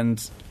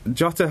 And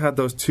Jota had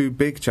those 2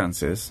 big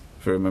chances,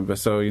 if I remember.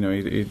 So he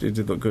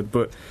did look good,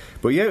 but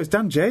yeah, it was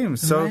Dan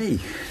James. So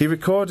he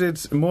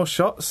recorded more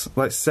shots,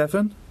 like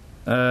 7,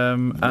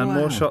 and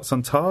more shots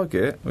on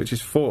target, which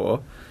is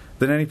 4,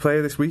 than any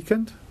player this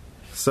weekend.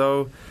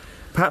 So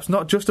perhaps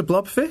not just a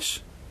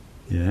blobfish.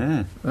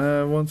 Yeah.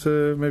 One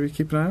to maybe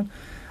keep an eye on.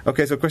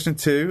 Okay, so question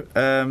 2,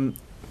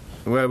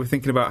 where we're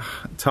thinking about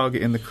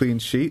targeting the clean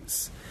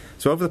sheets.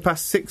 So over the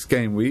past 6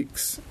 game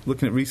weeks,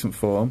 looking at recent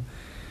form,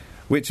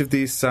 which of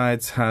these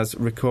sides has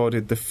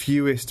recorded the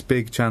fewest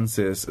big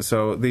chances?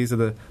 So these are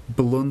the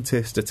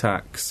bluntest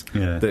attacks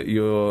that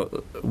you're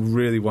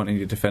really wanting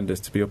your defenders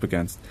to be up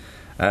against.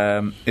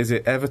 Is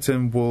it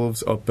Everton,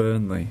 Wolves, or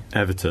Burnley?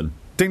 Everton.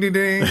 Ding, ding,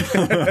 ding.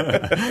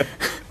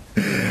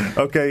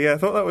 Okay, yeah, I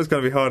thought that was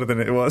going to be harder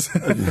than it was.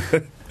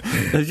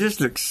 They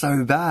just look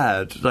so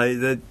bad. Like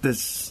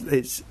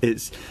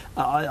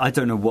I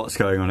don't know what's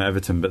going on at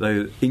Everton, but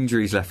they're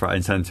injuries left, right,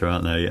 and centre,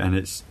 aren't they? And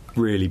it's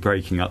really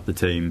breaking up the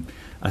team.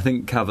 I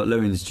think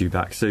Calvert-Lewin's due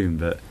back soon,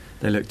 but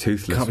they look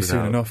toothless. Can't be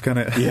soon enough, can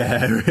it?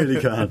 Yeah, it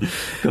really can't.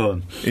 Go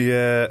on.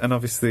 Yeah, and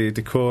obviously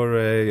Decore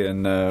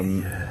and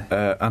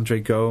Andre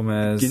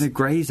Gomez. You know,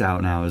 Gray's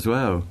out now as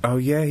well. Oh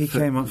yeah, he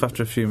came off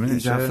after a few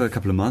minutes. He's out for a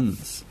couple of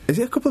months. Is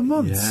it a couple of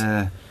months?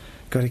 Yeah.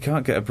 God, he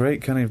can't get a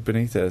break, can he,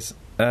 Benitez?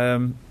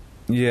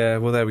 Yeah,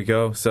 well, there we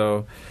go.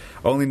 So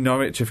only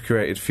Norwich have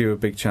created fewer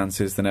big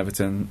chances than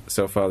Everton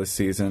so far this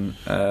season.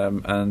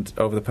 And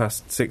over the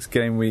past 6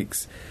 game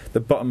weeks, the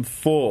bottom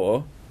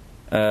 4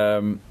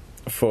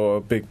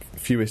 for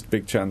fewest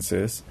big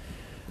chances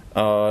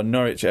are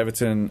Norwich,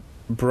 Everton,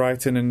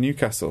 Brighton and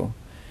Newcastle.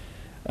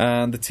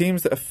 And the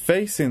teams that are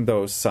facing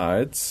those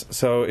sides,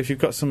 so if you've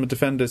got some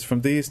defenders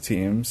from these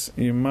teams,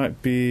 you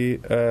might be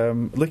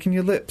licking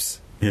your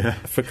lips. Yeah,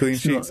 for clean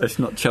sheets. It's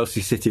not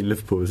Chelsea, City and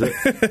Liverpool, is it?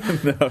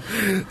 No.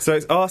 So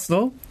it's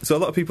Arsenal. So a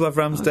lot of people have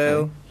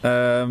Ramsdale.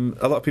 Okay.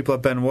 A lot of people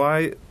have Ben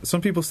White.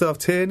 Some people still have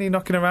Tierney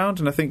knocking around,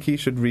 and I think he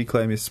should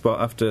reclaim his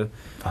spot after...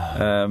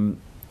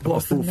 what a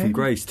fall from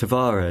grace,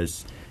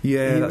 Tavares.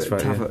 Yeah, that's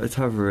right.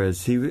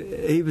 Tavares.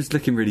 He was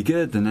looking really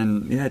good, and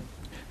then,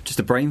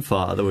 just a brain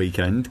fart at the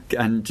weekend,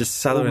 and just...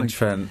 Salah and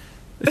Trent.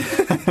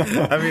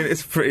 I mean,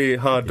 it's a pretty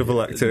hard double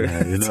act to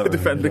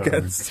defend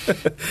against.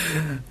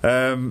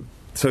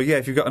 So, yeah,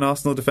 if you've got an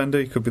Arsenal defender,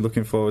 you could be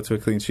looking forward to a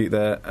clean sheet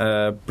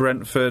there.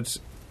 Brentford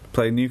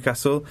play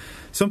Newcastle.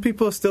 Some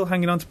people are still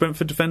hanging on to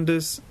Brentford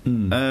defenders.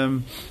 I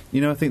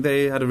think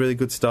they had a really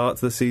good start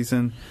to the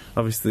season.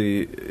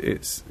 Obviously,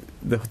 it's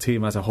the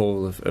team as a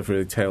whole have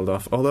really tailed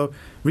off. Although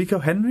Rico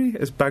Henry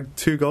has bagged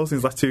 2 goals in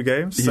his last 2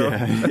 games. So.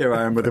 Yeah, here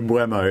I am with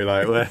Mbuemo.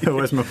 Like,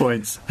 where's my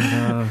points?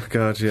 Oh,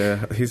 God,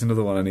 yeah. He's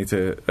another one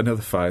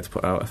another fire to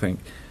put out, I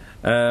think.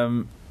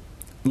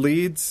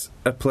 Leeds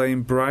are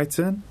playing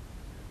Brighton.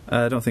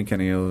 I don't think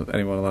anyone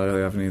will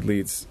really have any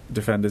Leeds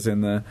defenders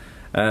in there.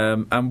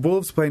 And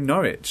Wolves play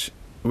Norwich,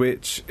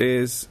 which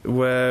is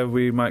where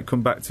we might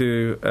come back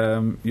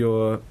to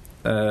your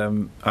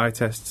eye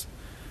test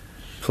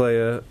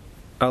player,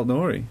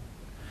 Al-Nouri.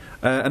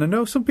 And I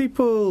know some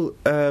people,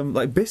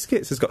 like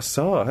Biscuits has got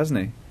Sarr, hasn't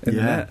he? In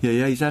the net.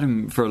 Yeah, he's had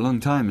him for a long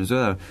time as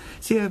well.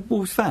 Is he a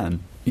Wolves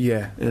fan?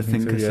 Yeah, I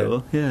think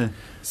so. Yeah.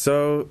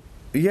 So,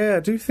 yeah, I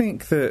do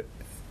think that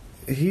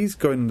he's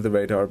going under the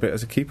radar a bit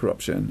as a keeper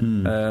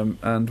option,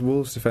 and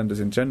Wolves defenders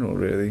in general,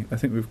 really. I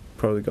think we've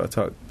probably got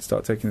to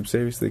start taking them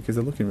seriously because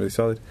they're looking really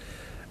solid.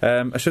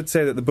 I should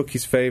say that the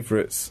bookies'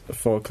 favourites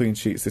for clean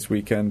sheets this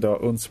weekend are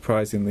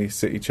unsurprisingly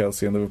City,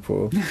 Chelsea and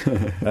Liverpool,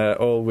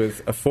 all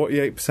with a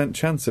 48%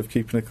 chance of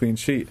keeping a clean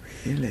sheet.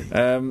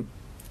 Really?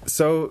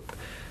 So,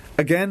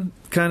 again,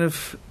 kind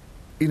of,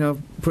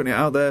 putting it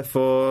out there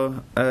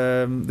for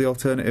the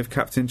alternative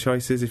captain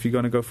choices if you're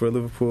going to go for a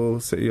Liverpool,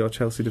 City or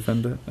Chelsea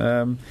defender.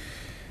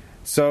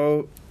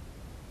 So,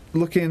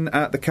 looking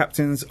at the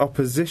captain's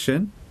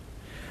opposition,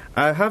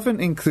 I haven't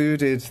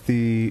included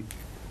the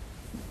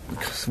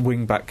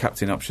wing-back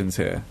captain options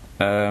here.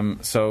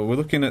 So we're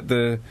looking at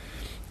the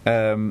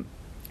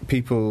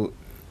people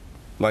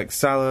like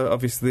Salah,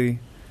 obviously,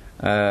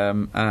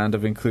 and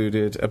I've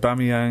included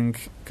Aubameyang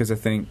because I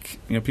think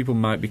people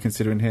might be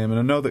considering him, and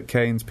I know that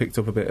Kane's picked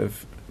up a bit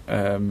of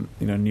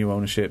new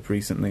ownership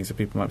recently, so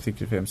people might be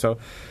thinking of him. So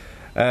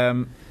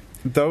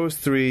those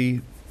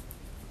three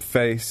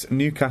face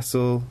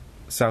Newcastle,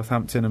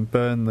 Southampton, and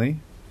Burnley.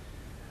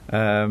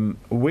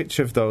 Which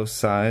of those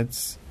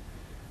sides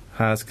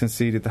has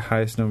conceded the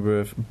highest number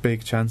of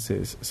big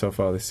chances so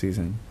far this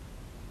season?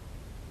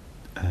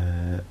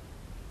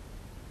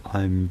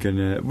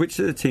 Which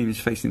of the teams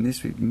facing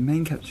this week?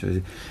 Main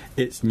capture.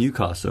 It's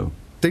Newcastle.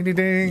 Ding ding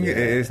ding! Yes.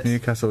 It is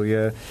Newcastle.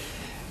 Yeah.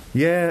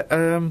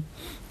 And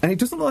it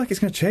doesn't look like it's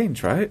going to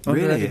change, right?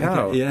 Really?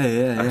 How?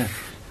 Yeah.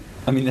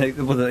 I mean,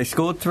 they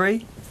scored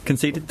 3,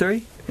 conceded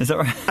 3. Is that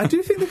right? I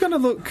do think they're going to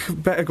look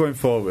better going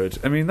forward.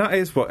 I mean, that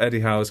is what Eddie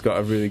Howe's got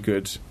a really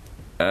good,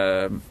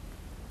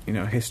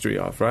 history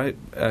of, right?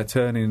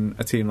 Turning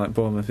a team like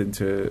Bournemouth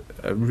into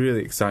a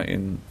really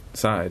exciting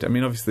side. I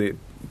mean, obviously it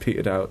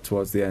petered out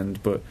towards the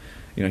end, but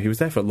he was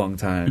there for a long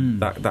time.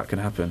 That can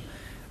happen.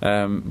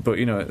 But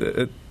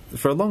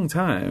for a long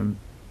time,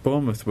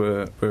 Bournemouth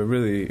were a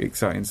really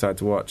exciting side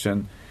to watch.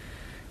 And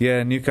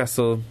yeah,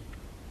 Newcastle,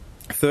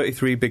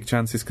 33 big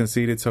chances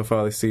conceded so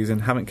far this season,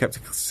 haven't kept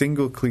a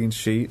single clean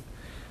sheet.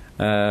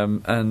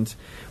 And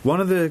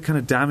one of the kind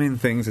of damning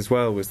things as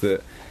well was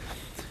that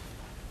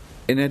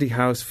in Eddie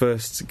Howe's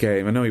first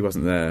game, I know he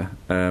wasn't there,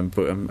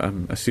 but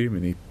I'm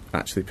assuming he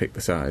actually picked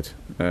the side.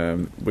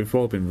 We've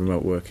all been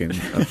remote working.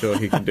 I'm sure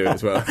he can do it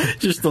as well.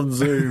 Just on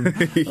Zoom. I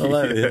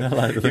like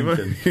the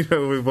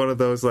thinking. With one of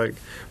those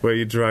where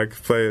you drag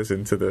players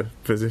into the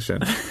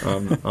position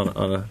on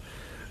a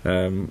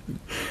kind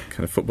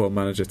of football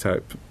manager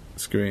type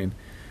screen.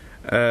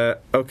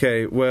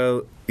 Okay,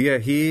 well, yeah,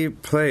 he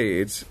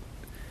played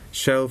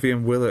Shelvey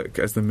and Willock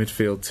as the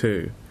midfield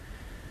two,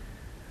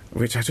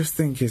 which I just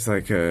think is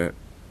like a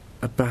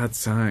bad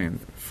sign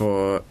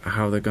for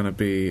how they're going to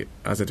be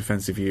as a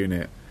defensive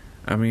unit.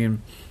 I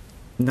mean,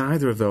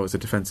 neither of those are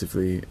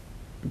defensively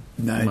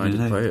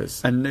minded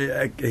players, and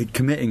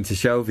committing to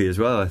Shelvey as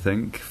well. I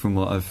think from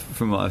what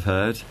I've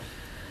heard.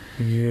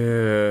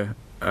 Yeah,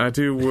 I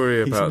do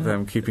worry about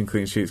them keeping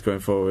clean sheets going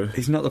forward.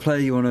 He's not the player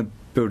you want to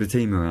build a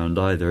team around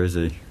either, is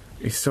he?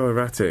 He's so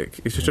erratic.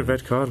 He's just a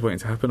red card waiting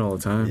to happen all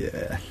the time.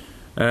 Yeah.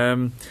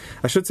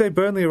 I should say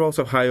Burnley are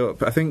also high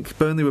up. I think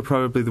Burnley were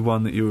probably the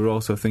one that you were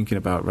also thinking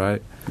about,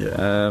 right?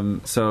 Yeah.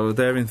 So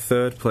they're in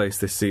third place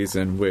this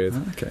season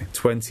with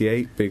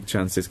 28 big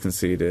chances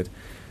conceded.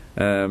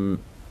 The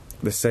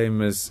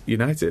same as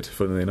United,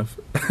 funnily enough,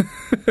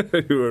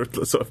 who are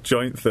sort of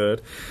joint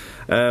third.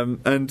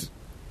 And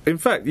in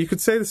fact, you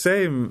could say the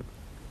same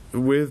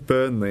with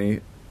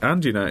Burnley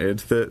and United,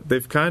 that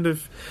they've kind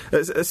of,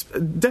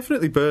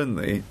 definitely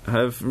Burnley,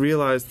 have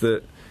realised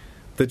that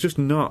they're just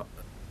not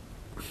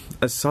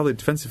as solid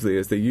defensively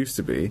as they used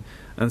to be,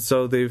 and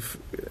so they've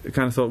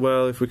kind of thought,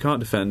 well, if we can't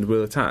defend,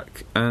 we'll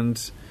attack,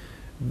 and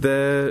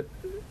they're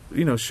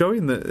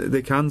showing that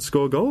they can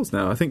score goals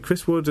now. I think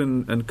Chris Wood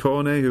and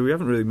Cornet, who we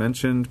haven't really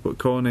mentioned, but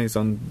Cornet's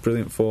on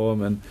brilliant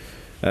form, and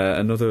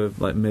another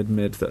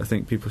mid that I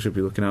think people should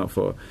be looking out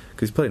for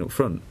because he's playing up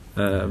front,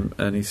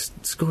 and he's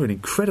scoring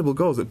incredible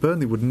goals that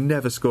Burnley would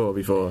never score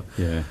before.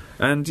 Yeah,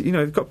 and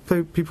you've got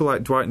people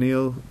like Dwight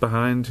Neal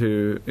behind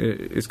who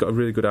has got a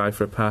really good eye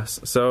for a pass.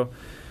 So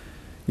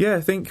yeah,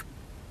 I think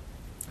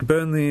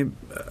Burnley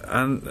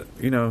and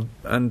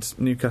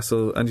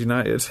Newcastle and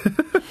United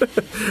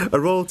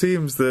are all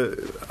teams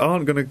that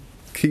aren't going to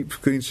keep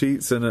clean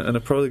sheets and are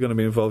probably going to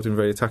be involved in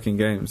very attacking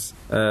games.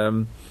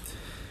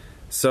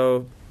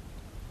 So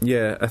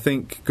yeah, I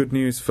think good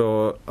news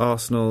for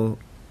Arsenal,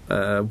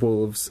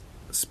 Wolves,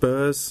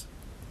 Spurs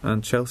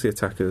and Chelsea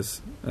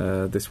attackers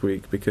this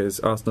week, because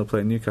Arsenal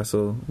play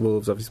Newcastle,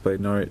 Wolves obviously played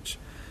Norwich,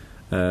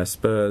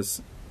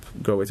 Spurs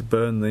go away to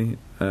Burnley,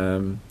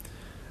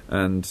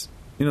 and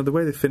the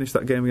way they finished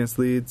that game against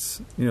Leeds,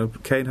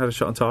 Kane had a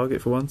shot on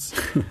target for once,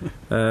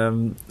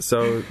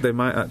 so they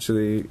might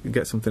actually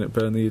get something at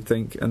Burnley, you'd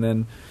think, and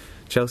then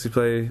Chelsea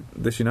play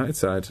this United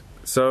side.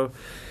 So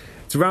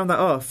to round that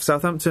off,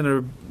 Southampton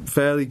are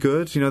fairly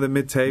good. They're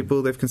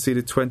mid-table. They've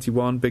conceded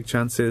 21 big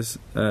chances.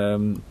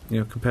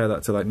 Compare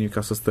that to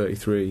Newcastle's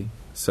 33.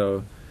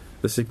 So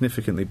they're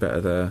significantly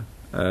better there.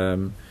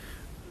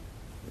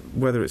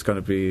 Whether it's going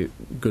to be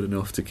good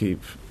enough to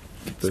keep,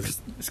 it's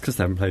because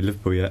they haven't played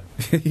Liverpool yet.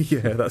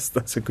 Yeah,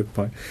 that's a good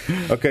point.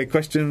 Okay,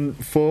 question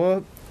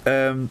 4.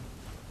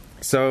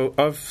 So,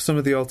 of some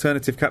of the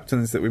alternative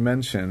captains that we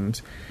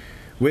mentioned,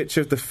 which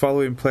of the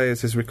following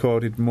players has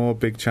recorded more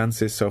big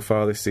chances so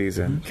far this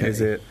season? Okay.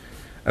 Is it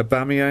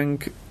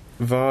Aubameyang,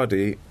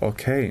 Vardy, or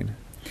Kane?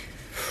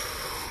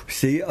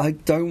 See, I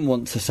don't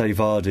want to say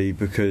Vardy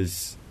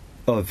because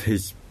of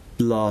his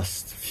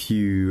last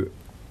few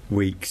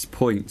weeks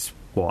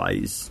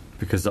points-wise,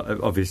 because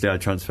obviously I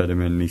transferred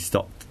him in and he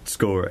stopped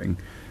scoring.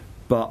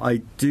 But I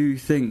do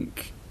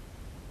think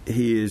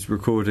he is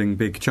recording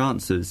big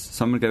chances,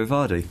 so I'm going to go with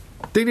Vardy.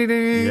 Ding, ding,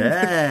 ding!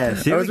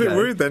 Yes, I was a bit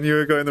worried then you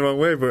were going the wrong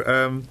way, but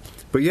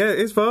yeah, it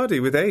is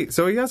Vardy with 8.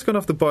 So he has gone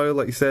off the boil,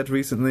 like you said,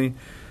 recently.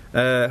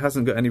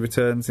 Hasn't got any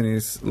returns in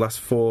his last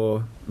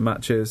 4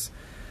 matches.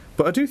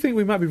 But I do think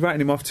we might be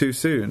writing him off too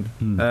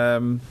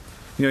soon.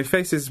 He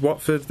faces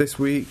Watford this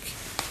week,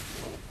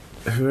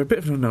 who are a bit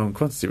of an unknown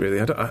quantity,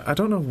 really. I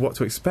don't know what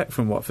to expect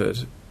from Watford.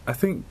 I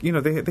think,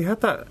 they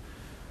had that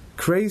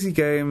crazy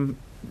game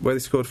where they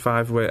scored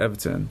 5 away at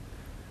Everton.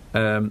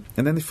 And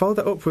then they followed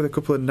that up with a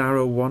couple of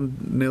narrow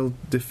 1-0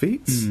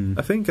 defeats,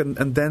 I think,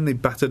 and then they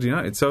battered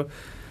United. So,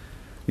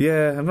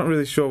 yeah, I'm not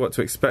really sure what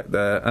to expect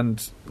there.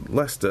 And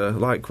Leicester,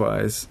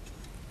 likewise,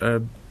 are a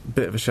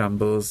bit of a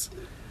shambles.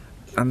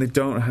 And they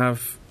don't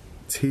have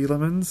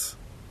Tielemans.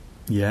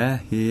 Yeah,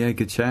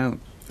 good shout.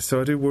 So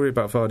I do worry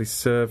about Vardy's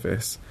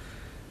service.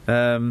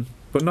 But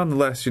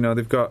nonetheless,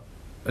 they've got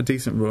a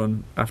decent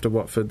run after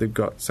Watford. They've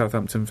got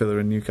Southampton, Villa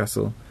and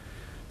Newcastle.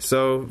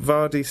 So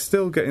Vardy's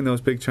still getting those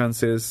big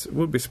chances.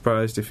 Would be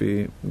surprised if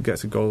he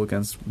gets a goal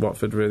against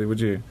Watford, really, would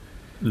you?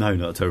 No,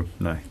 not at all,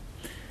 no.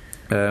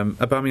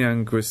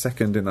 Aubameyang was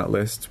second in that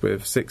list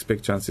with 6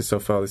 big chances so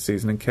far this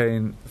season, and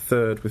Kane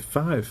third with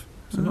 5.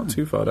 So not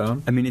too far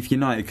down. I mean, if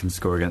United can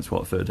score against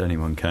Watford,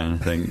 anyone can, I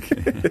think,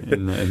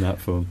 in that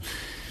form.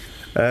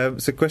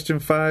 So question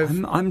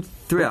 5. I'm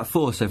 3 out of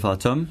 4 so far,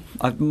 Tom.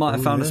 I might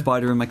have found a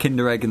spider in my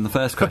Kinder Egg in the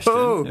first question.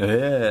 Oh.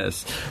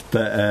 Yes.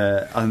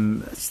 But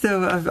I'm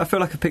still, I feel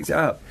like I picked it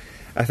up.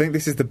 I think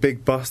this is the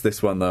big boss,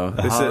 this one, though.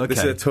 This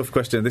is a tough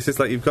question. This is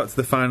like you've got to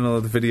the final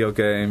of the video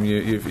game,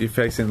 you're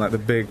facing like the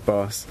big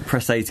boss.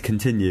 Press A to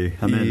continue.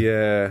 I'm in.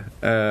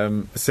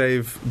 Yeah.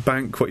 Save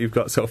bank what you've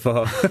got so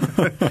far.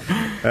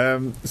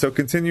 So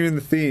continuing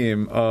the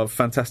theme of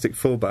fantastic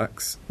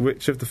fullbacks,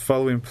 which of the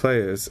following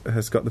players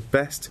has got the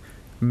best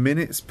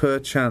minutes per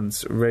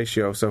chance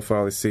ratio so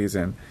far this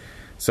season?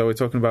 So we're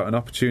talking about an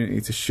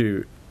opportunity to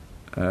shoot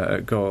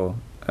at goal.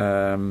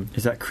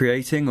 Is that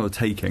creating or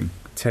taking?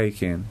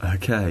 Taking.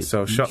 Okay.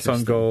 So shots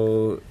on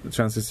goal,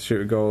 chances to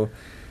shoot a goal.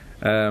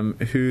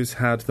 Who's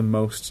had the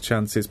most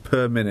chances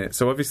per minute?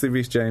 So obviously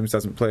Reece James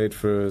hasn't played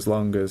for as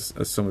long as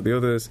some of the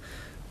others.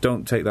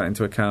 Don't take that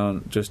into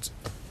account. Just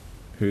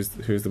who's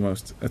the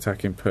most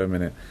attacking per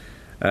minute?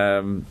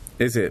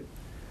 Is it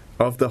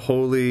of the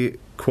holy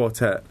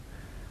quartet?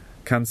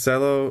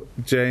 Cancelo,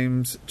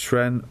 James,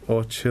 Trent,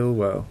 or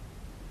Chilwell?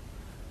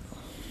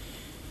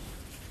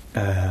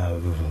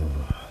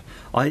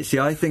 I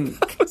think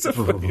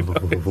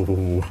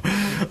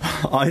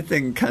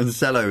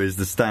Cancelo is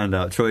the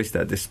standout choice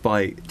there,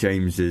 despite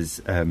James's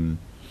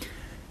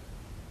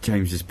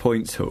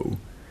points haul.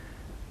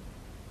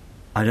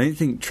 I don't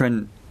think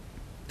Trent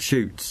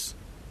shoots.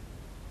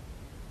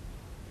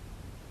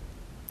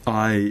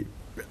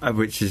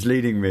 Which is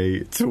leading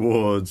me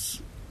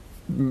towards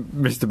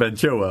Mr. Ben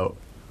Chilwell.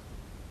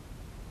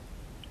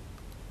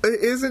 It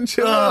isn't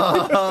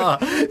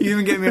Chilwell. You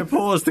even gave me a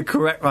pause to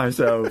correct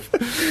myself.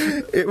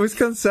 It was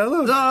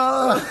Cancelo.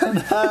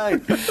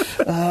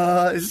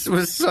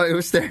 It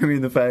was staring me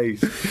in the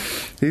face.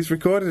 He's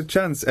recorded a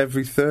chance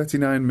every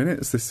 39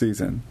 minutes this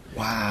season.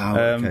 Wow.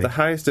 Okay. The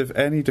highest of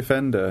any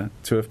defender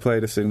to have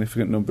played a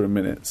significant number of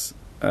minutes.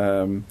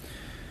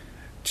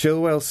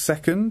 Chilwell's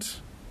second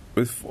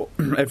with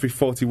every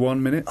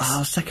 41 minutes.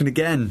 Oh, second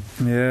again.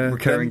 Yeah.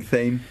 Recurring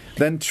theme.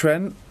 Then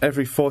Trent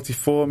every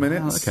 44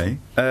 minutes. Oh, okay.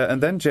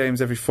 And then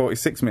James every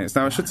 46 minutes.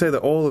 Now, I should say that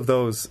all of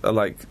those are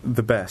like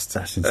the best.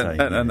 That's insane.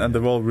 And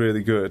they're all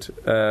really good.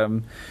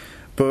 But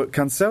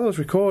Cancelo's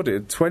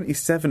recorded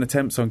 27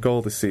 attempts on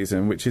goal this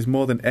season, which is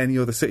more than any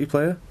other City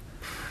player.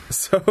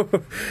 So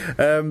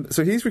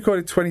he's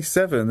recorded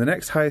 27. The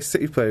next highest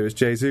City player is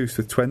Jesus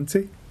with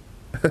 20.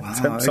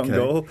 Attempts on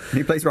goal.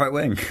 He plays right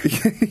wing.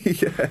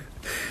 Yeah.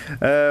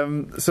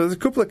 So there's a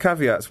couple of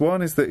caveats.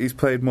 One is that he's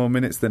played more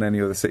minutes than any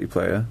other City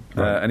player,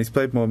 right. And he's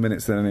played more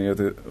minutes than any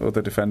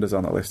other defenders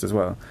on that list as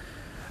well.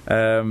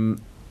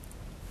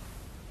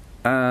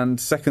 And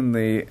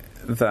secondly,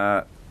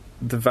 that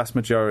the vast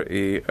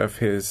majority of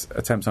his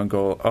attempts on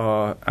goal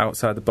are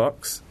outside the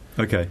box.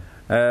 Okay.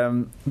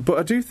 But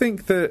I do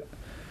think that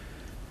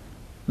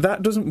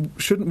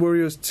shouldn't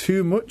worry us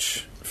too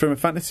much from a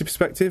fantasy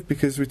perspective,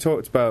 because we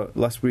talked about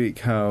last week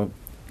how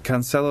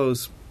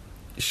Cancelo's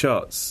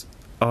shots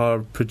are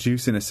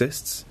producing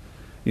assists.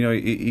 You know,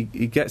 he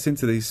gets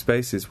into these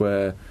spaces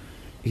where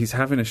he's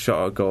having a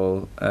shot at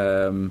goal,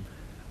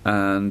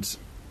 and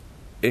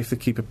if the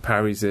keeper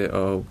parries it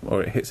or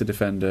it hits a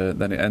defender,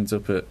 then it ends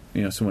up at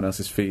someone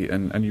else's feet,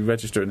 and you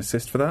register an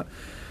assist for that.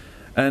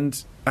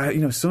 And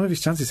some of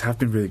his chances have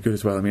been really good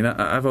as well. I mean,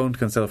 I've owned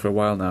Cancelo for a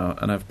while now,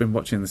 and I've been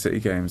watching the City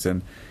games,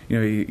 and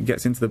he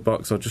gets into the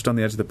box or just on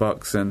the edge of the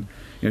box, and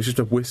it's just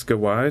a whisker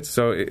wide.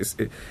 So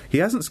he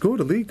hasn't scored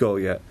a league goal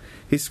yet.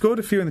 He's scored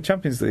a few in the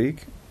Champions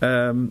League,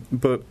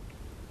 but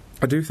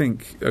I do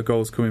think a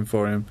goal's coming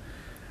for him.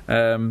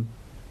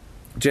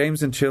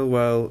 James and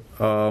Chilwell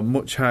are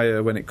much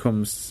higher when it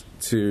comes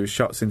to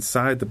shots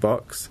inside the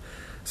box.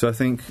 So I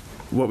think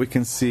what we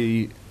can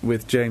see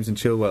with James and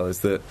Chilwell is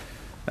that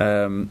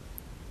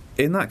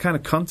in that kind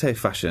of Conte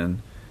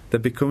fashion, they're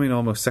becoming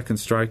almost second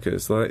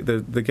strikers. Like they're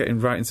getting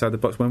right inside the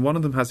box. When one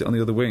of them has it on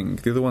the other wing,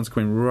 the other one's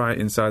coming right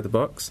inside the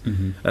box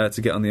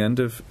to get on the end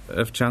of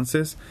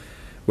chances.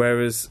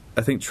 Whereas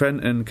I think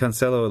Trent and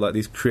Cancelo are like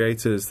these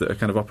creators that are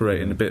kind of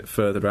operating a bit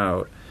further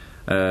out,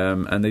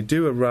 and they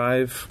do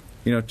arrive.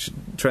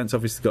 Trent's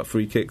obviously got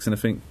free kicks, and I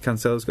think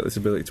Cancelo's got this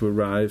ability to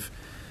arrive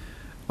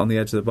on the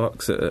edge of the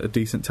box at a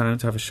decent time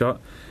to have a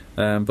shot,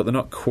 but they're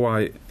not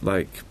quite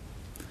like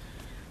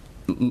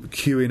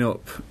queuing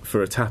up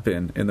for a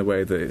tap-in the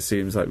way that it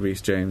seems like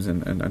Reece James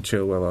and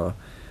Chilwell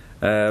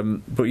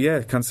are. But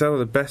yeah, Cancelo,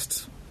 the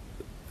best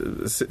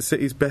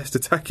City's best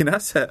attacking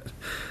asset.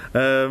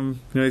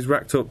 He's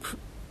racked up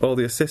all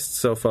the assists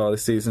so far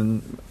this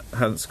season,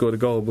 hasn't scored a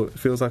goal, but it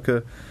feels like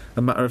a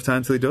matter of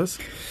time till he does.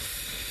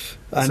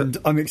 And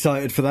I'm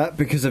excited for that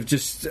because I've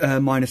just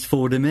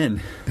 -4'd him in.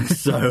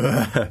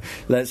 So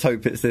let's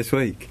hope it's this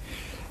week.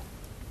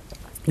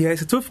 Yeah,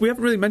 it's a tough. We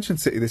haven't really mentioned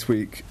City this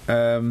week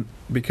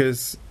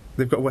because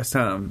they've got West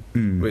Ham,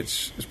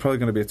 which is probably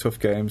going to be a tough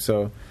game.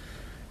 So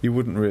you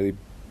wouldn't really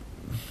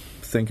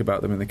think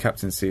about them in the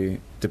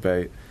captaincy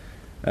debate.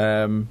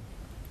 And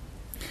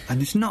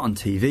it's not on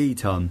TV,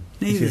 Tom.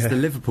 Neither is the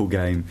Liverpool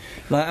game.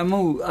 Like I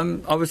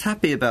was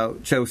happy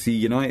about Chelsea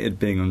United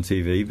being on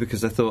TV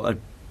because I thought I'd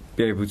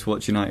be able to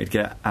watch United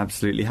get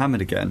absolutely hammered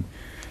again.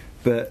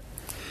 But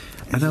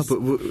I know, but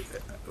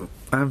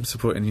I'm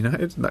supporting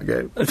United in that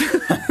game.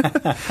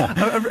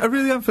 I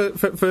really am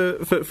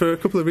for a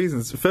couple of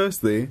reasons.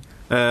 Firstly,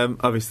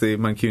 obviously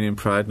Mancunian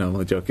pride. No, I'm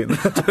only joking.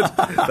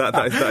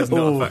 that is not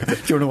a factor.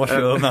 Do you want to wash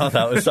your mouth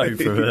out with soap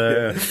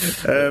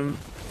from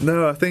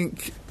No, I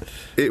think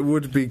it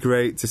would be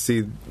great to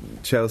see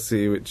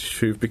Chelsea,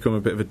 who've become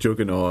a bit of a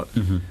juggernaut,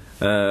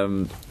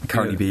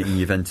 currently beating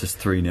Juventus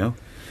 3-0.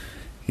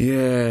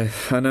 Yeah,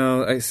 I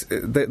know.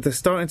 They're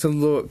starting to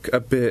look a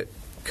bit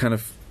kind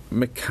of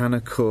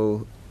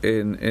mechanical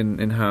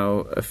in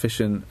how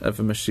efficient of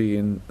a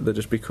machine they're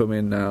just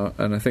becoming now,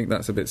 and I think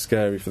that's a bit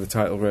scary for the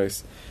title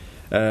race.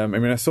 I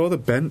mean, I saw the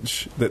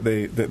bench that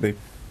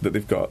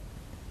they've got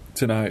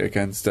tonight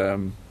against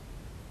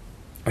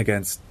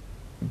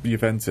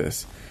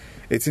Juventus.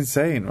 It's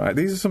insane, right?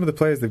 These are some of the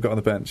players they've got on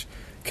the bench.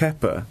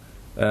 Kepa,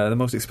 the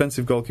most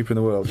expensive goalkeeper in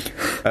the world.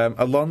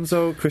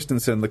 Alonso,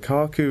 Christensen,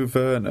 Lukaku,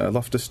 Werner,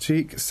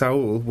 Loftus-Cheek,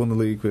 Saul won the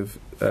league with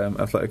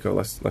Atletico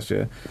last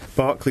year.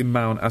 Barkley,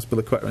 Mount,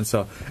 Azpilicueta and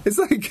so. It's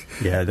like...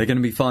 Yeah, they're going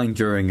to be fine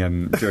during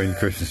the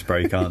Christmas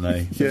break, aren't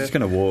they? They're just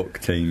going to walk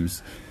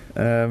teams.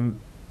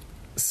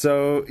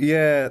 So,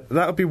 yeah,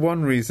 that would be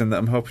one reason that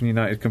I'm hoping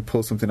United can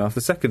pull something off.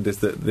 The second is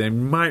that they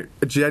might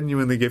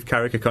genuinely give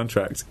Carrick a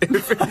contract.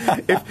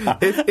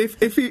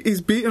 If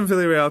he's beaten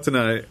Villarreal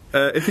tonight,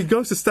 if he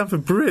goes to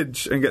Stamford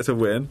Bridge and gets a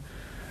win,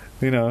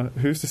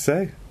 who's to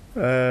say?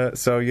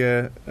 So,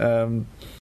 yeah...